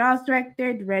was the JAWS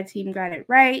director. The red team got it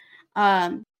right.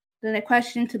 Then the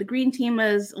question to the green team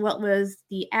was, what was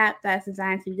the app that's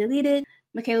designed to be deleted?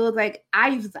 Michaela was like, I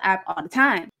use the app all the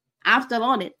time. I'm still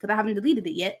on it because I haven't deleted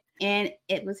it yet. And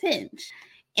it was Hinge.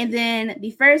 And then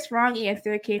the first wrong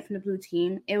answer came from the blue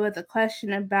team. It was a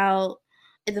question about,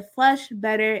 is a flush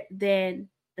better than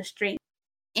a straight?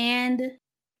 And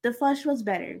the flush was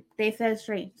better. They said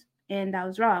straight, and that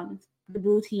was wrong. The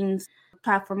blue team's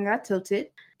platform got tilted.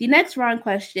 The next wrong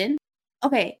question.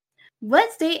 Okay,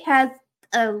 what state has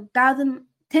 10,000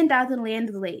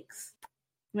 land lakes?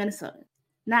 Minnesota,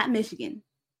 not Michigan.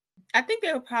 I think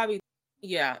they were probably,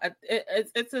 yeah.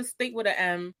 It's a state with an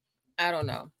M. I don't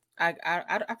know.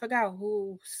 I forgot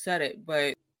who said it,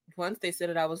 but once they said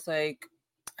it, I was like,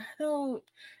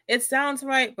 it sounds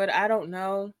right, but I don't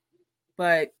know.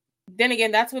 But then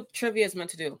again, that's what trivia is meant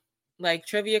to do. Like,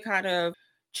 trivia kind of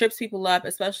trips people up,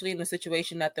 especially in the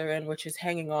situation that they're in, which is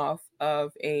hanging off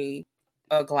of a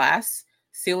glass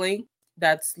ceiling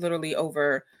that's literally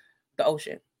over the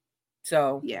ocean.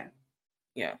 So yeah.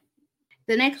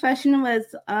 The next question was,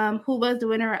 who was the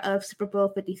winner of Super Bowl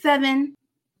 57?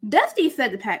 Dusty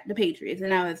said the Patriots,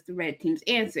 and that was the red team's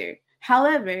answer.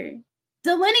 However,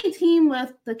 the winning team was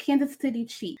the Kansas City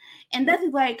Chiefs, and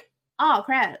Dusty's like, oh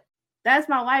crap, that's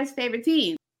my wife's favorite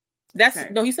team.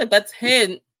 He said that's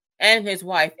him and his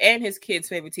wife and his kids'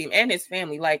 favorite team and his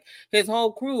family. Like, his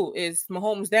whole crew is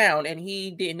Mahomes down, and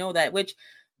he didn't know that, which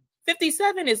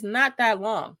 57 is not that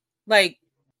long. Like,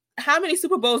 how many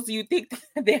Super Bowls do you think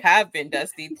there have been,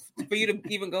 Dusty, for you to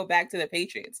even go back to the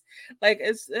Patriots? Like,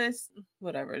 it's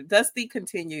whatever. Dusty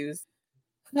continues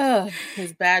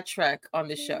his bad trek on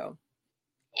the show.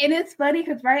 And it's funny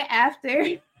because right after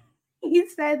he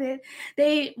said it,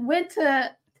 they went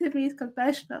to Tiffany's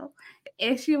confessional,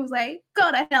 and she was like,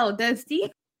 go to hell,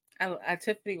 Dusty.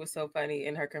 Tiffany was so funny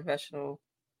in her confessional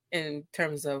in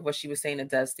terms of what she was saying to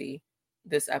Dusty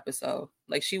this episode.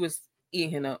 Like, she was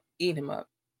eating him up.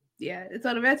 Yeah,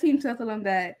 so the red team tilted on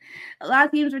that. A lot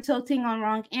of teams were tilting on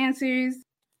wrong answers.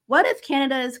 What is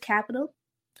Canada's capital?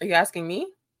 Are you asking me?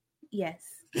 Yes.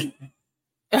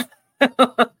 What?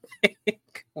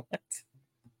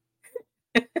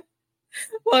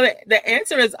 Well, the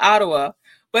answer is Ottawa.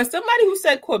 But somebody who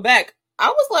said Quebec, I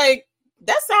was like,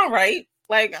 that sound right.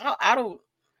 Like, I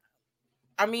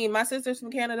mean, my sister's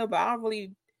from Canada, but I don't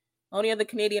really, only other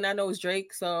Canadian I know is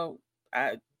Drake. So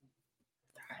I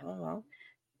don't know.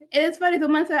 And it's funny, the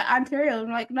one said Ontario.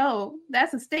 I'm like, no,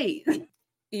 that's a state.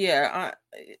 Yeah,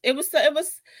 it was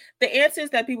the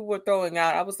answers that people were throwing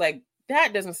out. I was like,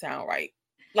 that doesn't sound right.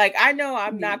 Like, I know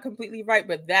I'm not completely right,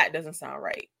 but that doesn't sound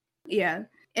right. Yeah,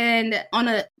 and on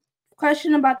a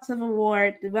question about the Civil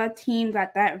War, the red team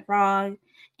got that wrong,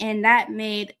 and that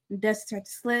made Dusty start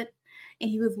to slip, and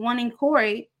he was wanting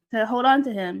Corey to hold on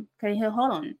to him because he'll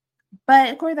hold on.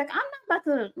 But Corey's like, I'm not about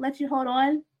to let you hold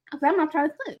on. I'm not trying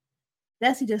to slip.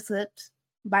 Dusty just slipped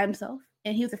by himself,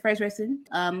 and he was the first person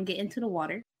get into the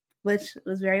water, which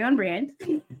was very on brand.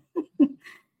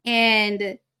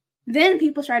 And then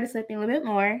people started slipping a little bit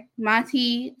more.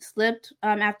 Monty slipped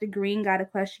after Green got a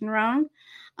question wrong.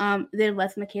 Then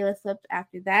Wes Michaela slipped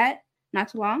after that, not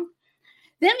too long.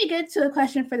 Then we get to a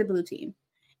question for the blue team.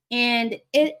 And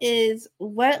it is,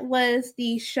 what was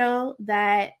the show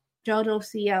that JoJo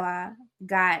Siwa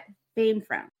got fame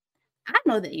from? I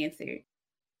know the answer.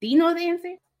 Do you know the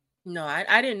answer? No,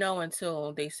 I didn't know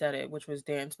until they said it, which was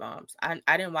Dance Moms. I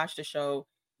didn't watch the show.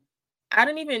 I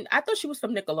thought she was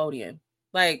from Nickelodeon.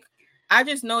 Like, I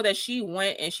just know that she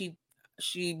went and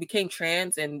she became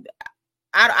trans, and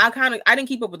I didn't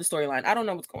keep up with the storyline. I don't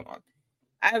know what's going on.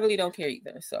 I really don't care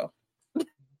either. So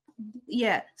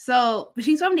yeah, so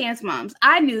she's from Dance Moms.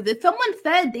 I knew that someone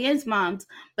said Dance Moms,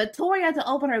 but Tori had to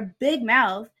open her big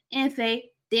mouth and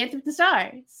say Dance with the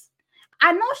Stars.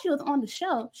 I know she was on the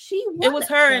show. It was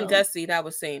her and Desi that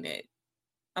was saying it.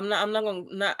 I'm not going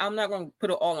to put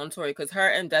it all on Tori, because her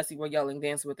and Desi were yelling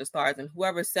Dance with the Stars, and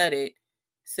whoever said it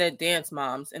said Dance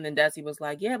Moms, and then Desi was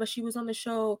like, yeah, but she was on the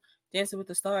show Dancing with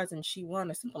the Stars and she won,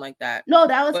 or something like that. No,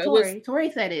 that was Tori.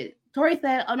 Tori said it. Tori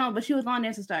said, oh no, but she was on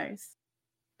Dancing with the Stars.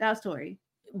 That was Tori.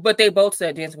 But they both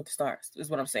said Dancing with the Stars, is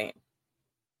what I'm saying.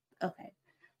 Okay.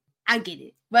 I get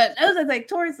it. But I was just like,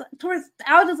 Tori,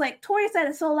 I was just like, Tori said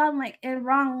it so loud, I'm like, and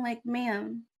wrong, I'm like,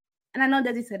 ma'am. And I know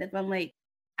Desi said it, but I'm like,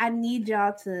 I need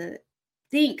y'all to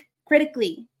think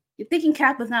critically. Your thinking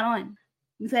cap was not on.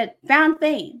 You said, found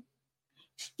fame.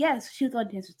 Yes, she was on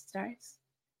Dance with the Stars.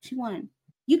 She won.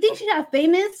 You think she got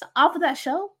famous off of that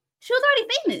show? She was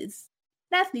already famous.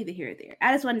 That's neither here or there.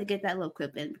 I just wanted to get that little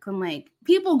clip in. Because I'm like,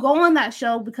 people go on that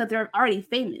show because they're already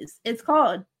famous. It's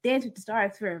called Dance with the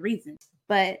Stars for a reason.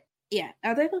 But yeah, I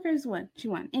was like, okay, she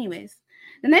won. Anyways,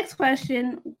 the next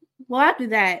question, well, after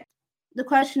that, the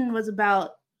question was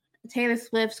about Taylor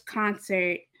Swift's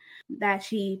concert that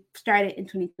she started in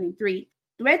 2023.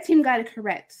 The red team got it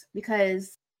correct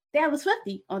because they have a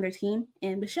Swiftie on their team,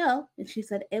 and Michelle, and she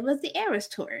said it was the Eras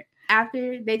Tour.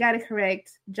 After they got it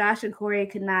correct, Josh and Corey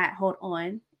could not hold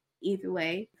on either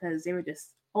way because they were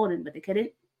just holding, but they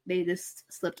couldn't. They just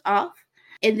slipped off.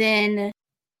 And then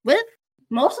with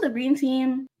most of the green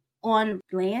team on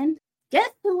land, guess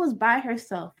who was by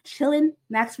herself, chilling,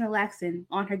 maxing, relaxing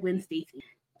on her Gwen Stacy?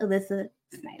 Alyssa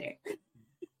Snyder.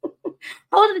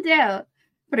 Holding it down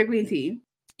for the green team.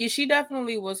 Yeah, she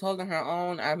definitely was holding her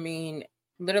own. I mean,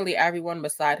 literally everyone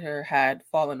beside her had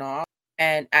fallen off.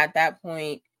 And at that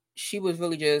point, she was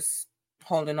really just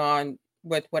holding on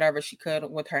with whatever she could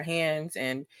with her hands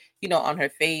and, on her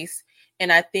face.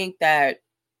 And I think that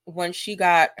when she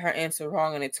got her answer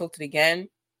wrong and it tilted again,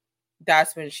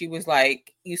 that's when she was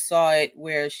like, you saw it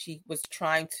where she was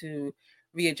trying to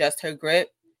readjust her grip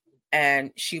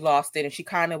and she lost it. And she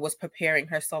kind of was preparing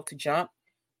herself to jump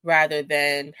rather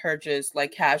than her just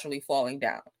like casually falling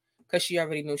down because she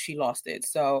already knew she lost it.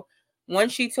 So when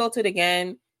she tilted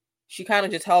again, she kind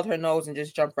of just held her nose and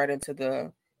just jumped right into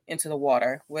the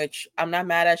water, which I'm not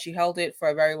mad at. She held it for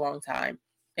a very long time.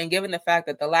 And given the fact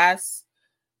that the last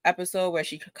episode where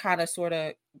she kind of sort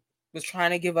of was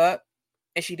trying to give up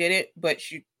and she did it, but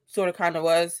she sort of kind of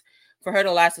was, for her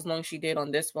to last as long as she did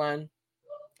on this one,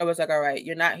 I was like, all right,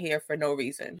 you're not here for no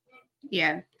reason.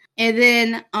 Yeah. And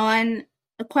then on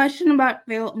a question about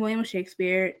William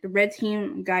Shakespeare, the red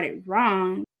team got it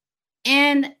wrong.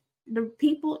 And the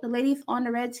ladies on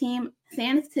the red team,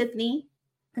 sans Tiffany,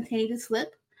 continued to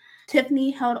slip.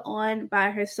 Tiffany held on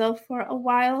by herself for a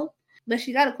while, but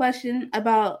she got a question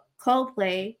about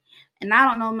Coldplay. And I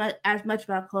don't know as much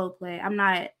about Coldplay. I'm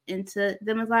not into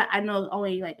them as lot. I know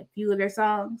only like a few of their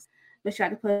songs, but she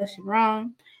got the question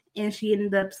wrong. And she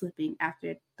ended up slipping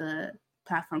after the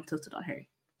platform tilted on her.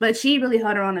 But she really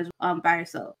held her on by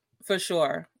herself. For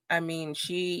sure. I mean,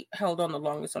 she held on the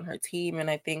longest on her team. And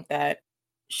I think that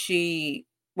she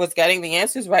was getting the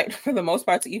answers right for the most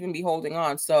part to even be holding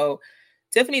on. So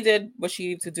Tiffany did what she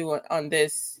needed to do on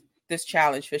this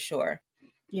challenge for sure.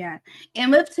 Yeah.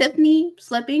 And with Tiffany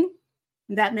slipping,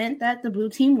 that meant that the blue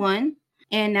team won.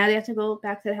 And now they have to go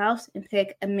back to the house and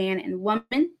pick a man and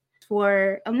woman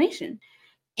for elimination.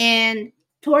 And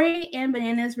Tori and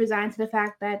Bananas resigned to the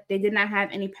fact that they did not have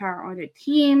any power on their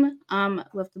team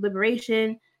with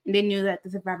deliberation. And they knew that the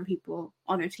Survivor people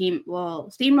on their team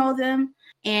will steamroll them.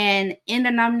 And in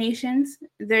the nominations,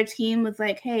 their team was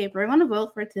like, hey, we're going to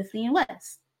vote for Tiffany and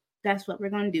Wes. That's what we're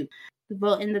going to do. The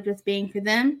vote ended up just being for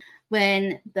them.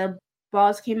 When the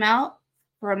balls came out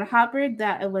from the hopper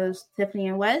that it was Tiffany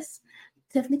and Wes,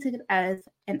 Tiffany took it as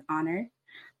an honor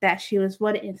that she was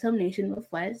voted into elimination with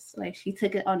Wes. Like, she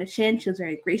took it on the chin. She was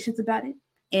very gracious about it.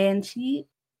 And she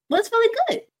was really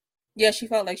good. Yeah, she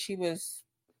felt like she was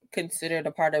considered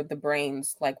a part of the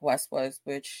brains like Wes was,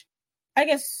 which I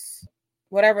guess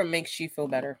whatever makes you feel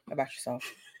better about yourself.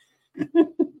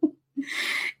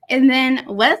 And then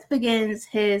Wes begins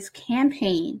his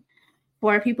campaign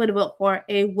for people to vote for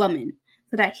a woman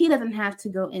so that he doesn't have to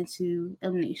go into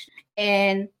elimination.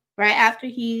 And right after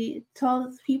he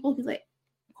told people, he's like,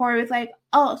 Corey was like,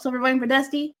 oh, so we're voting for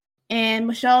Dusty? And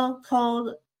Michelle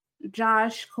told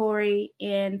Josh, Corey,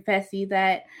 and Fessy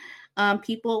that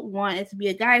people want it to be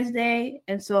a guy's day.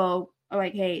 And so I'm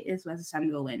like, hey, it's Wes's time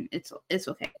to go in. It's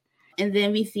okay. And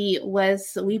then we see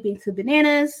Wes weeping to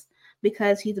Bananas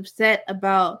because he's upset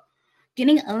about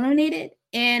getting eliminated.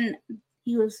 And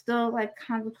he was still like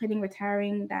contemplating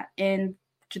retiring that. And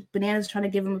Bananas trying to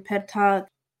give him a pep talk.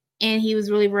 And he was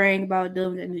really worrying about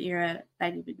doing the new era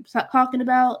that he'd been talking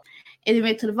about. And they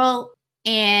went to the vote.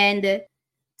 And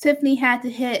Tiffany had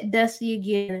to hit Dusty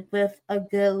again with a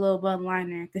good little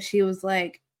one-liner because she was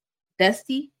like,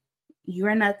 Dusty, you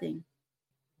are nothing.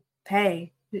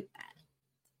 Hey,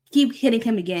 keep hitting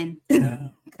him again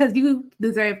because you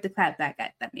deserve to clap back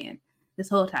at that man this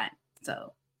whole time.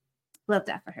 So love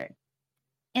that for her.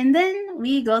 And then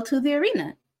we go to the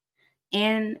arena.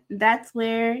 And that's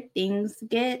where things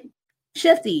get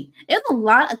shifty. There's a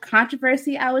lot of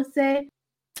controversy, I would say,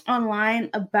 online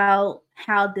about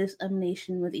how this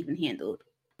elimination was even handled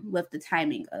with the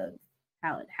timing of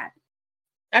how it happened.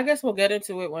 I guess we'll get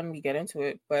into it when we get into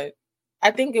it, but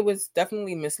I think it was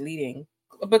definitely misleading.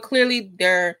 But clearly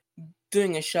they're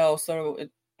doing a show, so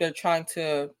they're trying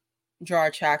to draw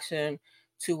attraction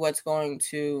to what's going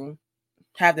to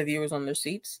have the viewers on their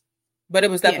seats. But it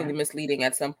was definitely misleading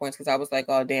at some points because I was like,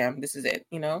 oh, damn, this is it,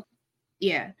 you know?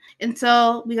 Yeah. And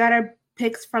so we got our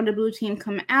picks from the blue team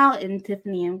come out in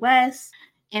Tiffany and Wes.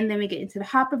 And then we get into the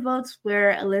Hopper votes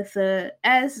where Alyssa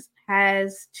S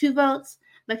has 2 votes,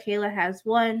 Michaela has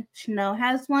 1, Chanel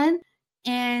has 1,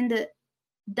 and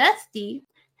Dusty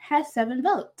has 7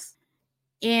 votes.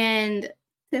 And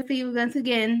Tiffany once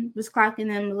again was clocking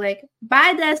them like,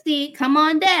 bye, Dusty, come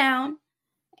on down.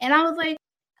 And I was like,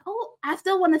 oh, I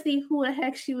still want to see who the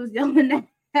heck she was yelling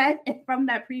at from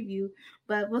that preview,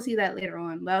 but we'll see that later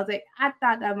on. But I was like, I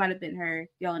thought that might have been her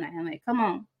yelling at him, like, come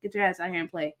on, get your ass out here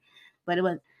and play. But it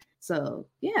wasn't. So,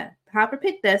 yeah, Hopper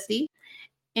picked Dusty,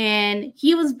 and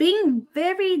he was being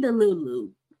very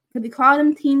delulu because he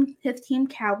called his team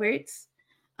cowards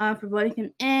for voting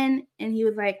him in, and he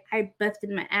was like, I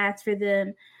busted my ass for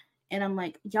them. And I'm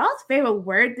like, y'all's favorite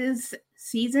word this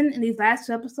season in these last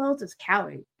 2 episodes is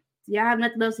coward. Do y'all have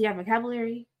nothing else? Do you have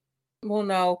vocabulary? Well,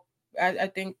 no. I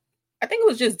think it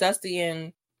was just Dusty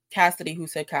and Cassidy who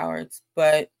said cowards.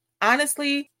 But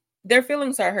honestly, their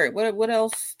feelings are hurt. What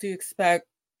else do you expect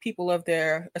people of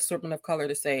their assortment of color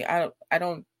to say? I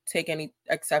don't take any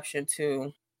exception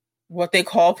to what they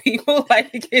call people. Like,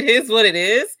 it is what it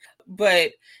is.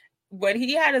 But when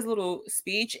he had his little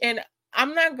speech, and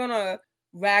I'm not gonna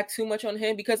rag too much on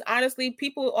him because honestly,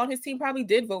 people on his team probably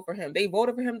did vote for him. They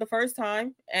voted for him the first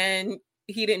time and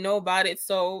he didn't know about it.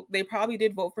 So they probably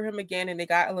did vote for him again and they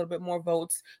got a little bit more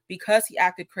votes because he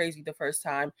acted crazy the first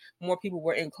time. More people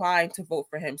were inclined to vote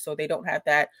for him. So they don't have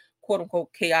that quote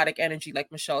unquote chaotic energy,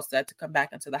 like Michelle said, to come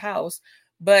back into the house.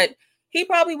 But he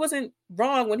probably wasn't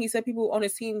wrong when he said people on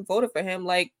his team voted for him.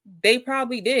 Like, they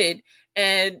probably did.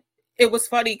 And it was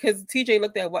funny because TJ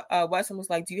looked at Wes and was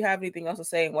like, do you have anything else to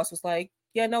say? And Wes was like,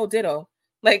 yeah, no, ditto.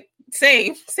 Like,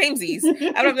 samesies.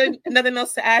 I don't have nothing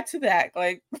else to add to that.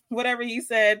 Like, whatever he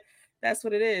said, that's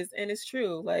what it is. And it's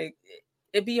true. Like,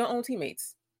 it be your own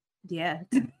teammates. Yeah.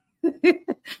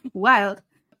 Wild.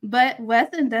 But Wes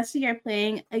and Dusty are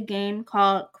playing a game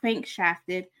called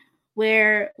Crankshafted,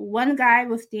 where one guy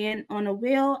will stand on a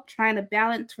wheel trying to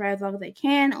balance for as long as they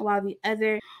can, while the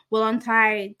other will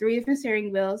untie 3 different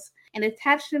steering wheels and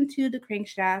attach them to the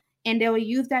crankshaft. And they will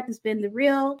use that to spin the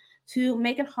reel to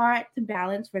make it hard to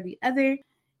balance for the other.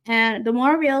 And the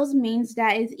more reels means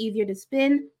that it's easier to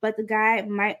spin, but the guy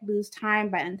might lose time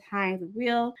by untying the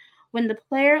reel. When the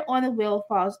player on the wheel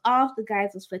falls off, the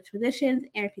guys will switch positions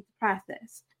and repeat the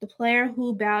process. The player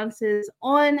who balances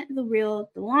on the reel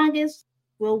the longest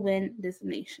will win this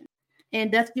nation.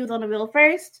 And Dusty was on the wheel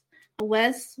first.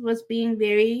 Wes was being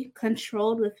very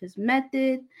controlled with his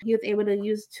method. He was able to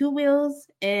use 2 wheels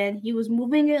and he was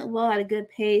moving it well at a good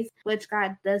pace, which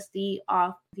got Dusty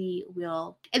off the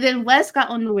wheel. And then Wes got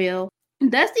on the wheel.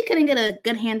 Dusty couldn't get a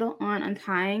good handle on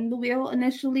untying the wheel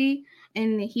initially,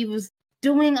 and he was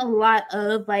doing a lot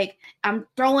of like, I'm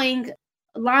throwing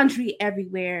laundry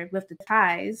everywhere with the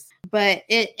ties, but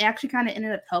it actually kind of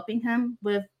ended up helping him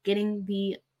with getting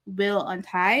the wheel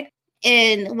untied.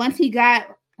 And once he got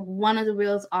one of the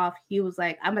wheels off, he was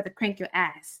like, I'm about to crank your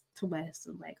ass to Wes.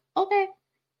 I'm like, okay,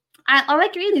 I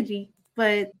like your energy,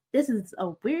 but this is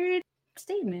a weird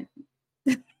statement.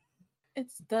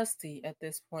 It's Dusty at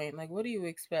this point. Like, what do you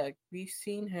expect? We've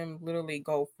seen him literally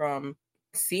go from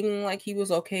seeming like he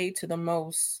was okay to the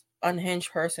most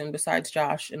unhinged person besides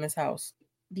Josh in his house.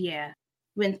 Yeah,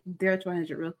 went 0 to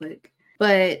 100 real quick.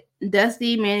 But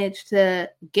Dusty managed to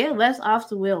get Wes off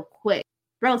the wheel quick,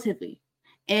 relatively.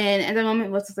 And at the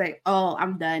moment, Wes was like, oh,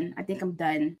 I'm done. I think I'm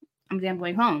done. I'm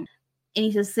going home. And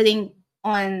he's just sitting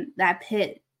on that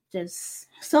pit, just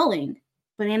sulling.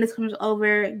 Bananas comes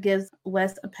over, gives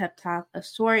Wes a pep talk of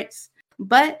sorts.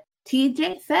 But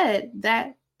TJ said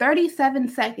that 37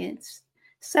 seconds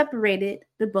separated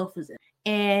the both of them.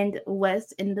 And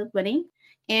Wes ended up winning.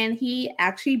 And he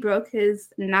actually broke his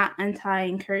not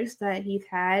untying curse that he's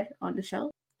had on the show.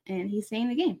 And he's staying in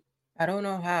the game. I don't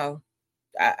know how.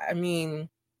 I mean,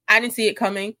 I didn't see it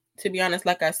coming, to be honest.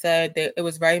 Like I said, it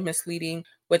was very misleading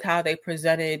with how they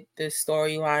presented this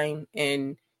storyline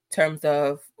in terms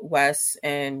of Wes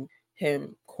and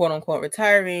him, quote unquote,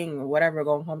 retiring or whatever,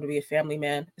 going home to be a family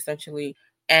man, essentially.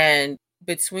 And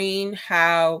between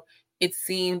how it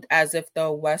seemed as if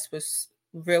though Wes was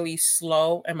really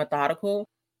slow and methodical,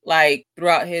 like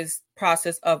throughout his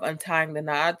process of untying the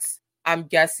knots, I'm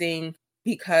guessing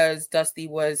because Dusty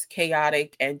was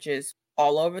chaotic and just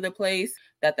all over the place,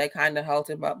 that kind of held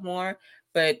him up more.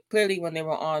 But clearly when they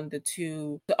were on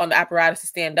the apparatus to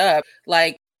stand up,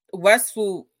 like Wes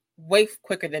flew way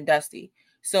quicker than Dusty.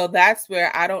 So that's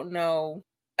where I don't know,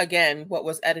 again, what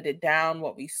was edited down,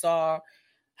 what we saw.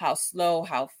 how slow,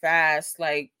 how fast,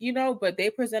 like, you know, but they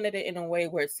presented it in a way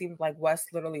where it seemed like Wes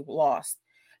literally lost.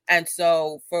 And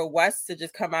so for Wes to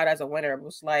just come out as a winner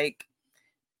was like,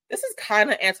 this is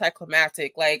kind of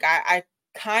anticlimactic. Like, I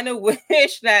kind of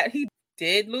wish that he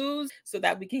did lose so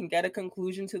that we can get a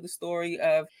conclusion to the story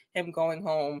of him going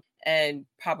home and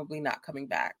probably not coming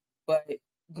back. But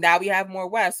now we have more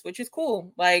Wes, which is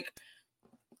cool. Like,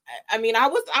 I mean, I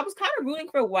was kind of rooting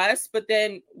for Wes, but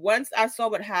then once I saw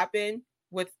what happened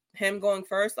with him going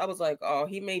first, I was like, oh,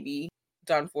 he may be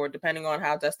done for, depending on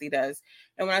how Dusty does.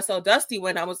 And when I saw Dusty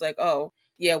win, I was like, oh,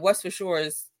 yeah, Wes for sure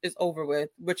is over with,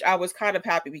 which I was kind of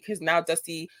happy because now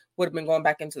Dusty would have been going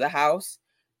back into the house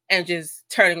and just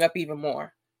turning up even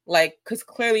more. Like, because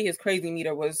clearly his crazy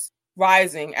meter was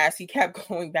rising as he kept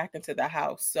going back into the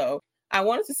house. So I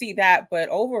wanted to see that, but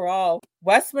overall,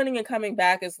 Wes winning and coming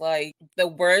back is like the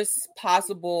worst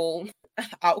possible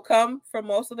outcome for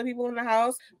most of the people in the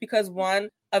house because one,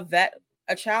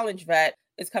 a challenge vet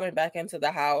is coming back into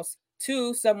the house.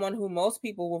 Two, someone who most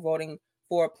people were voting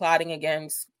for, plotting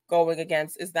against, going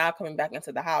against, is now coming back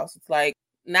into the house. It's like,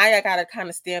 now I gotta kind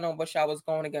of stand on what y'all was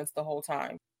going against the whole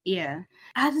time. Yeah.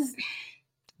 I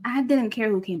didn't care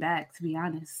who came back, to be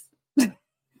honest.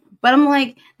 But I'm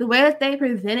like, the way that they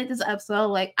presented this episode,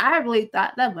 like, I really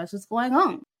thought that Wes was going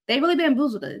home. They really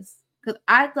bamboozled us. Because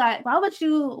I thought, why would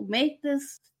you make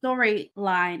this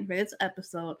storyline for this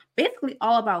episode basically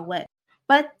all about Wes?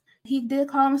 But he did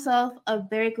call himself a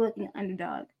very good-looking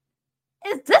underdog.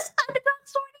 Is this an underdog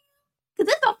story? Because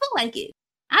this don't feel like it.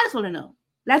 I just want to know.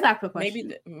 That's not a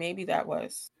question. Maybe that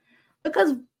was.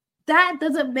 Because that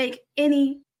doesn't make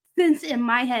any sense in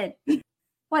my head.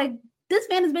 Like, this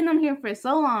man has been on here for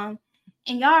so long,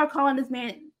 and y'all are calling this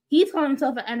man, he's calling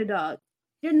himself an underdog.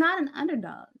 You're not an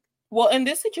underdog. Well, in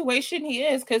this situation, he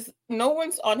is, because no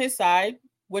one's on his side,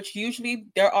 which usually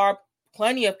there are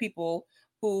plenty of people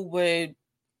who would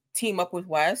team up with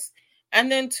Wes. And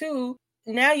then two,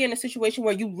 now you're in a situation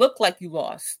where you look like you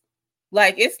lost.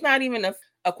 Like, it's not even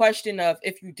a question of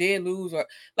if you did lose or,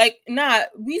 like, nah,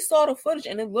 we saw the footage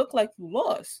and it looked like you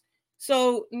lost.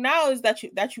 So now is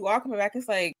that you are coming back, it's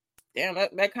like, damn,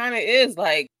 that kind of is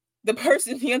like the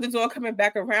person, the underdog, coming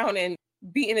back around and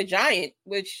beating a giant,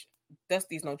 which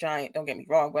Dusty's no giant, don't get me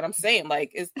wrong, but I'm saying,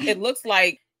 like, it looks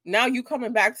like now you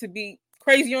coming back to be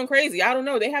crazy on crazy. I don't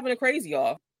know, they having a crazy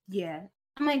off. Yeah.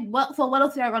 I'm like, what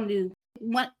else are y'all gonna do?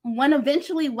 When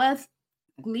eventually Wes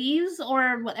leaves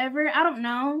or whatever, I don't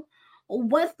know.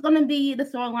 What's gonna be the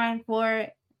storyline for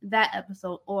that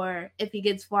episode, or if he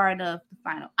gets far enough to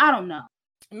final? I don't know.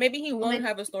 Maybe he won't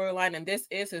have a storyline, and this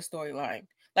is his storyline.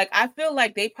 Like, I feel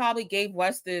like they probably gave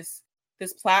Wes this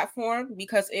platform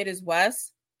because it is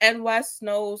Wes, and Wes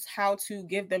knows how to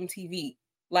give them TV.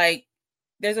 Like,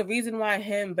 there's a reason why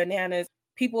him, Bananas,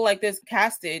 people like this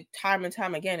casted time and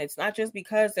time again. It's not just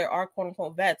because there are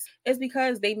quote-unquote vets. It's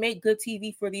because they make good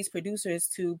TV for these producers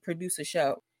to produce a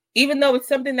show. Even though it's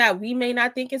something that we may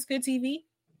not think is good TV,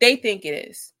 they think it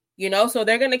is. You know, so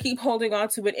they're going to keep holding on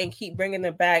to it and keep bringing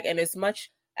them back. And as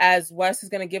much as Wes is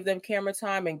going to give them camera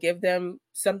time and give them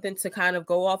something to kind of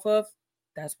go off of,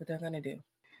 that's what they're going to do.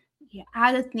 Yeah,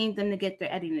 I just need them to get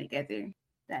their editing together.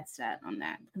 That's sad on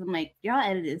that. Because I'm like, y'all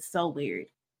edit is so weird.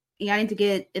 Y'all need to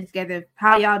get it together.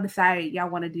 How y'all decided y'all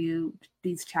want to do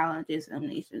these challenges,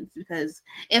 eliminations. Because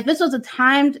if this was a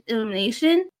timed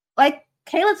elimination, like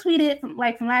Kayla tweeted from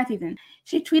last season,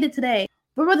 she tweeted today,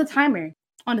 where was the timer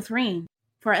on the screen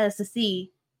for us to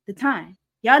see the time?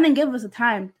 Y'all didn't give us a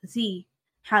time to see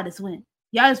how this went.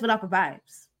 Y'all just went off of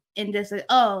vibes and just said,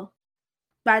 oh,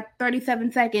 by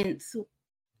 37 seconds,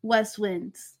 Wes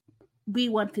wins. We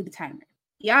want to the timer.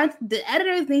 Y'all, the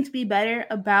editors need to be better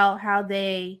about how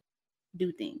they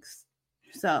do things.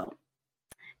 So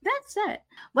that's it.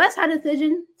 Wes had a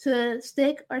decision to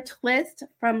stick or twist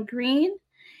from green,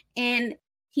 and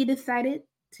he decided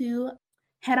to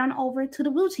head on over to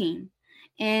the blue team.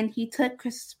 And he took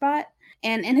Chris' spot.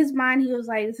 And in his mind, he was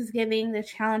like, this is giving the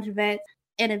challenge vet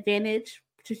an advantage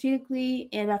strategically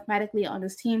and mathematically on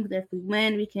this team. Because if we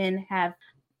win, we can have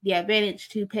the advantage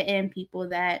to put in people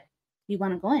that we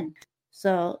want to go in.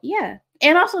 So, yeah.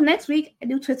 And also next week, a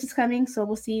new twist is coming. So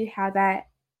we'll see how that,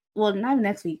 well, not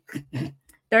next week.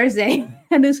 Thursday,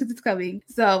 a new twist is coming.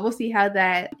 So we'll see how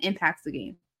that impacts the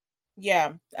game.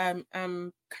 Yeah,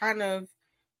 I'm kind of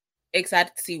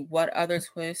excited to see what other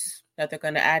twists that they're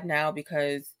going to add now,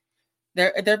 because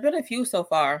there have been a few so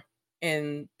far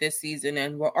in this season,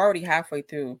 and we're already halfway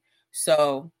through.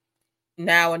 So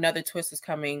now another twist is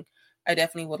coming. I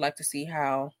definitely would like to see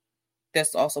how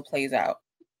this also plays out.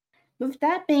 With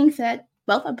that being said,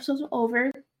 both episodes were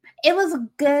over. It was a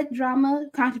good drama,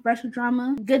 controversial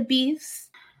drama, good beefs.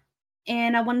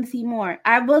 and I want to see more.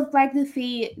 I would like to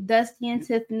see Dusty and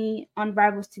Tiffany on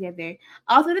Rivals together.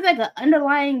 Also, there's like an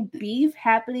underlying beef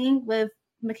happening with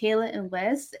Michaela and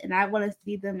Wes, and I want to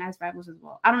see them as rivals as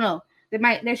well. I don't know.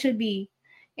 There should be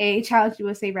a Challenge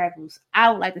USA Rivals. I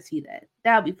would like to see that.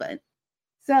 That would be fun.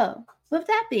 So, with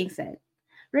that being said,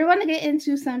 we're going to get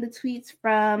into some of the tweets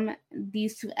from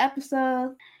these 2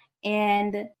 episodes,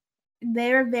 and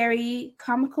they're very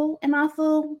comical and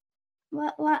also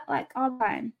like all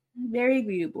time. Very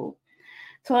agreeable.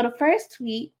 So the first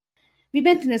tweet, we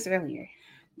mentioned this earlier,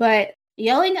 but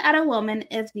yelling at a woman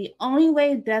is the only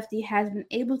way Dusty has been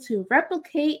able to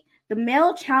replicate the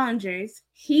male challengers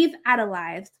he's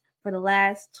idolized for the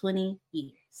last 20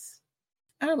 years.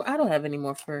 I don't have any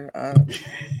more for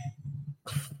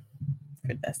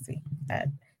Dusty.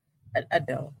 I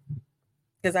don't,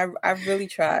 because I really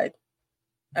tried.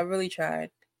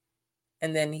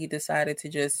 And then he decided to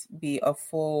just be a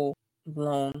full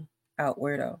blown out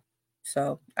weirdo.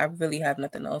 So I really have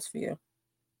nothing else for you.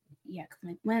 Yeah,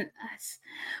 like when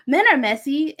men are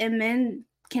messy and men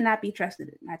cannot be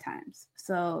trusted at times.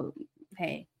 So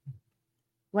hey,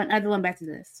 I went back to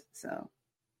this. So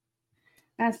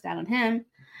that's that on him.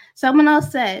 Someone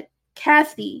else said,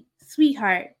 Cassie,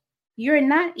 sweetheart, you're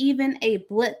not even a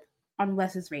blip on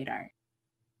Wes's radar.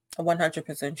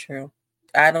 100% true.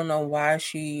 I don't know why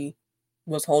she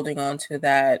was holding on to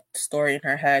that story in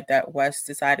her head that Wes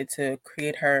decided to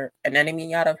create her an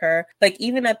enemy out of her. Like,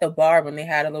 even at the bar when they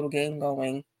had a little game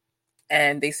going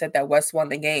and they said that Wes won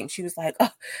the game, she was like,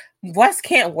 oh, Wes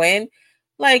can't win.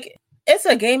 Like, it's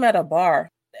a game at a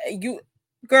bar.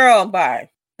 Girl,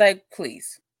 bye. Like,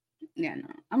 please. Yeah, no.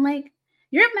 I'm like,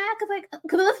 you're mad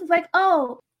because Alyssa's like,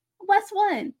 oh, Wes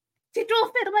won. She threw a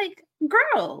fit. I'm like,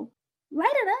 girl,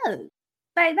 light it up.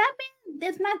 Like, that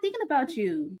man is not thinking about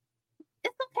you.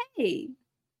 It's okay.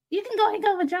 You can go hang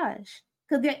out with Josh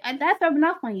because that's rubbing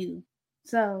off on you.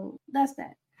 So that's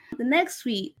that. The next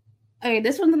tweet. Okay,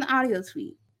 this one's an audio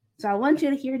tweet. So I want you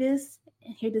to hear this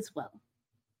and hear this well.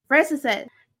 First, it said,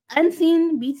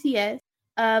 unseen BTS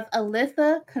of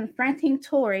Alyssa confronting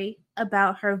Tori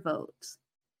about her votes.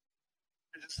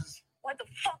 Why the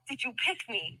fuck did you pick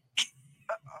me?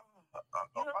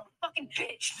 You're a fucking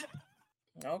bitch.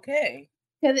 Okay.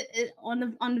 Because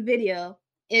on the video,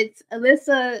 it's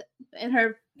Alyssa in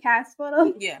her cast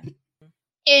photo. Yeah.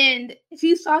 And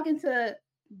she's talking to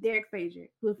Derek Frazier,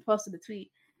 who posted the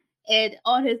tweet. And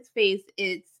on his face,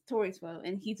 it's Tori's photo.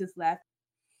 And he just laughed.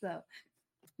 So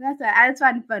I just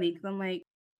find it funny because I'm like,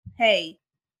 hey,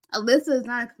 Alyssa is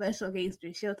not a professional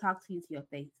gangster. She'll talk to you to your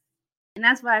face. And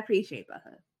that's what I appreciate about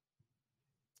her.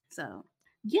 So,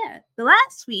 yeah. The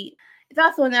last tweet is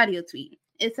also an audio tweet.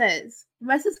 It says,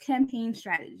 Wes's campaign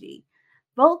strategy.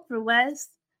 Vote for Wes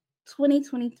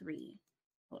 2023.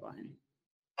 Hold on.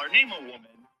 Or name a woman.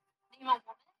 Name a woman?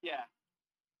 Yeah.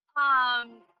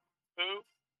 Who?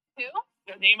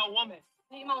 Yeah, name a woman.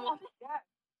 Name a woman? Yeah.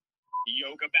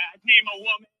 Yoga bad. Name a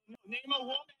woman. Name a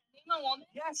woman. Name a woman?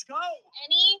 Yes, go.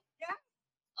 Any? Yeah.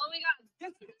 Oh my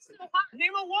god. Yes, so hot.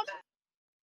 Name a woman.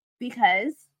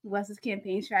 Because Wes's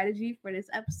campaign strategy for this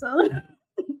episode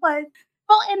was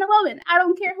vote in a woman. I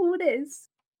don't care who it is.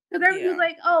 Because everybody's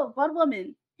like, oh, vote a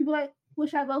woman. People are like, who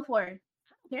should I vote for? I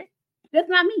don't care. That's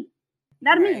not me.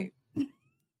 Not me.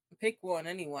 Pick one,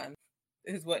 anyone,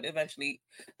 is what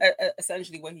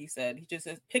essentially what he said. He just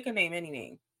says, pick a name, any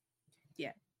name.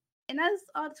 Yeah. And that's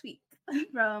all the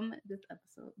tweets from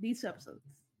these 2 episodes.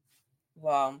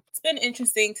 Well, it's been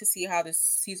interesting to see how this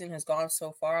season has gone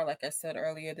so far. Like I said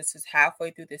earlier, this is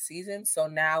halfway through the season. So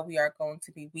now we are going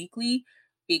to be weekly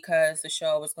because the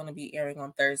show is going to be airing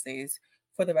on Thursdays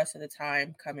for the rest of the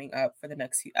time coming up for the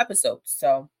next few episodes.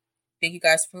 So thank you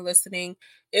guys for listening.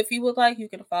 If you would like, you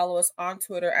can follow us on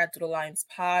Twitter at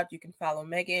DoodleLionsPod. You can follow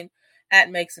Megan at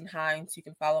Megson Hines. You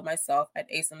can follow myself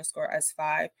at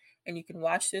Ace_S5. And you can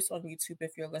watch this on YouTube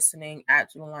if you're listening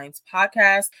at Doodle Lines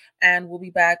Podcast. And we'll be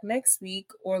back next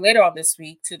week or later on this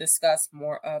week to discuss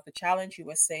more of the Challenge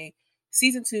USA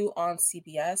Season 2 on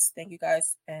CBS. Thank you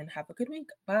guys and have a good week.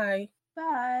 Bye.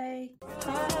 Bye.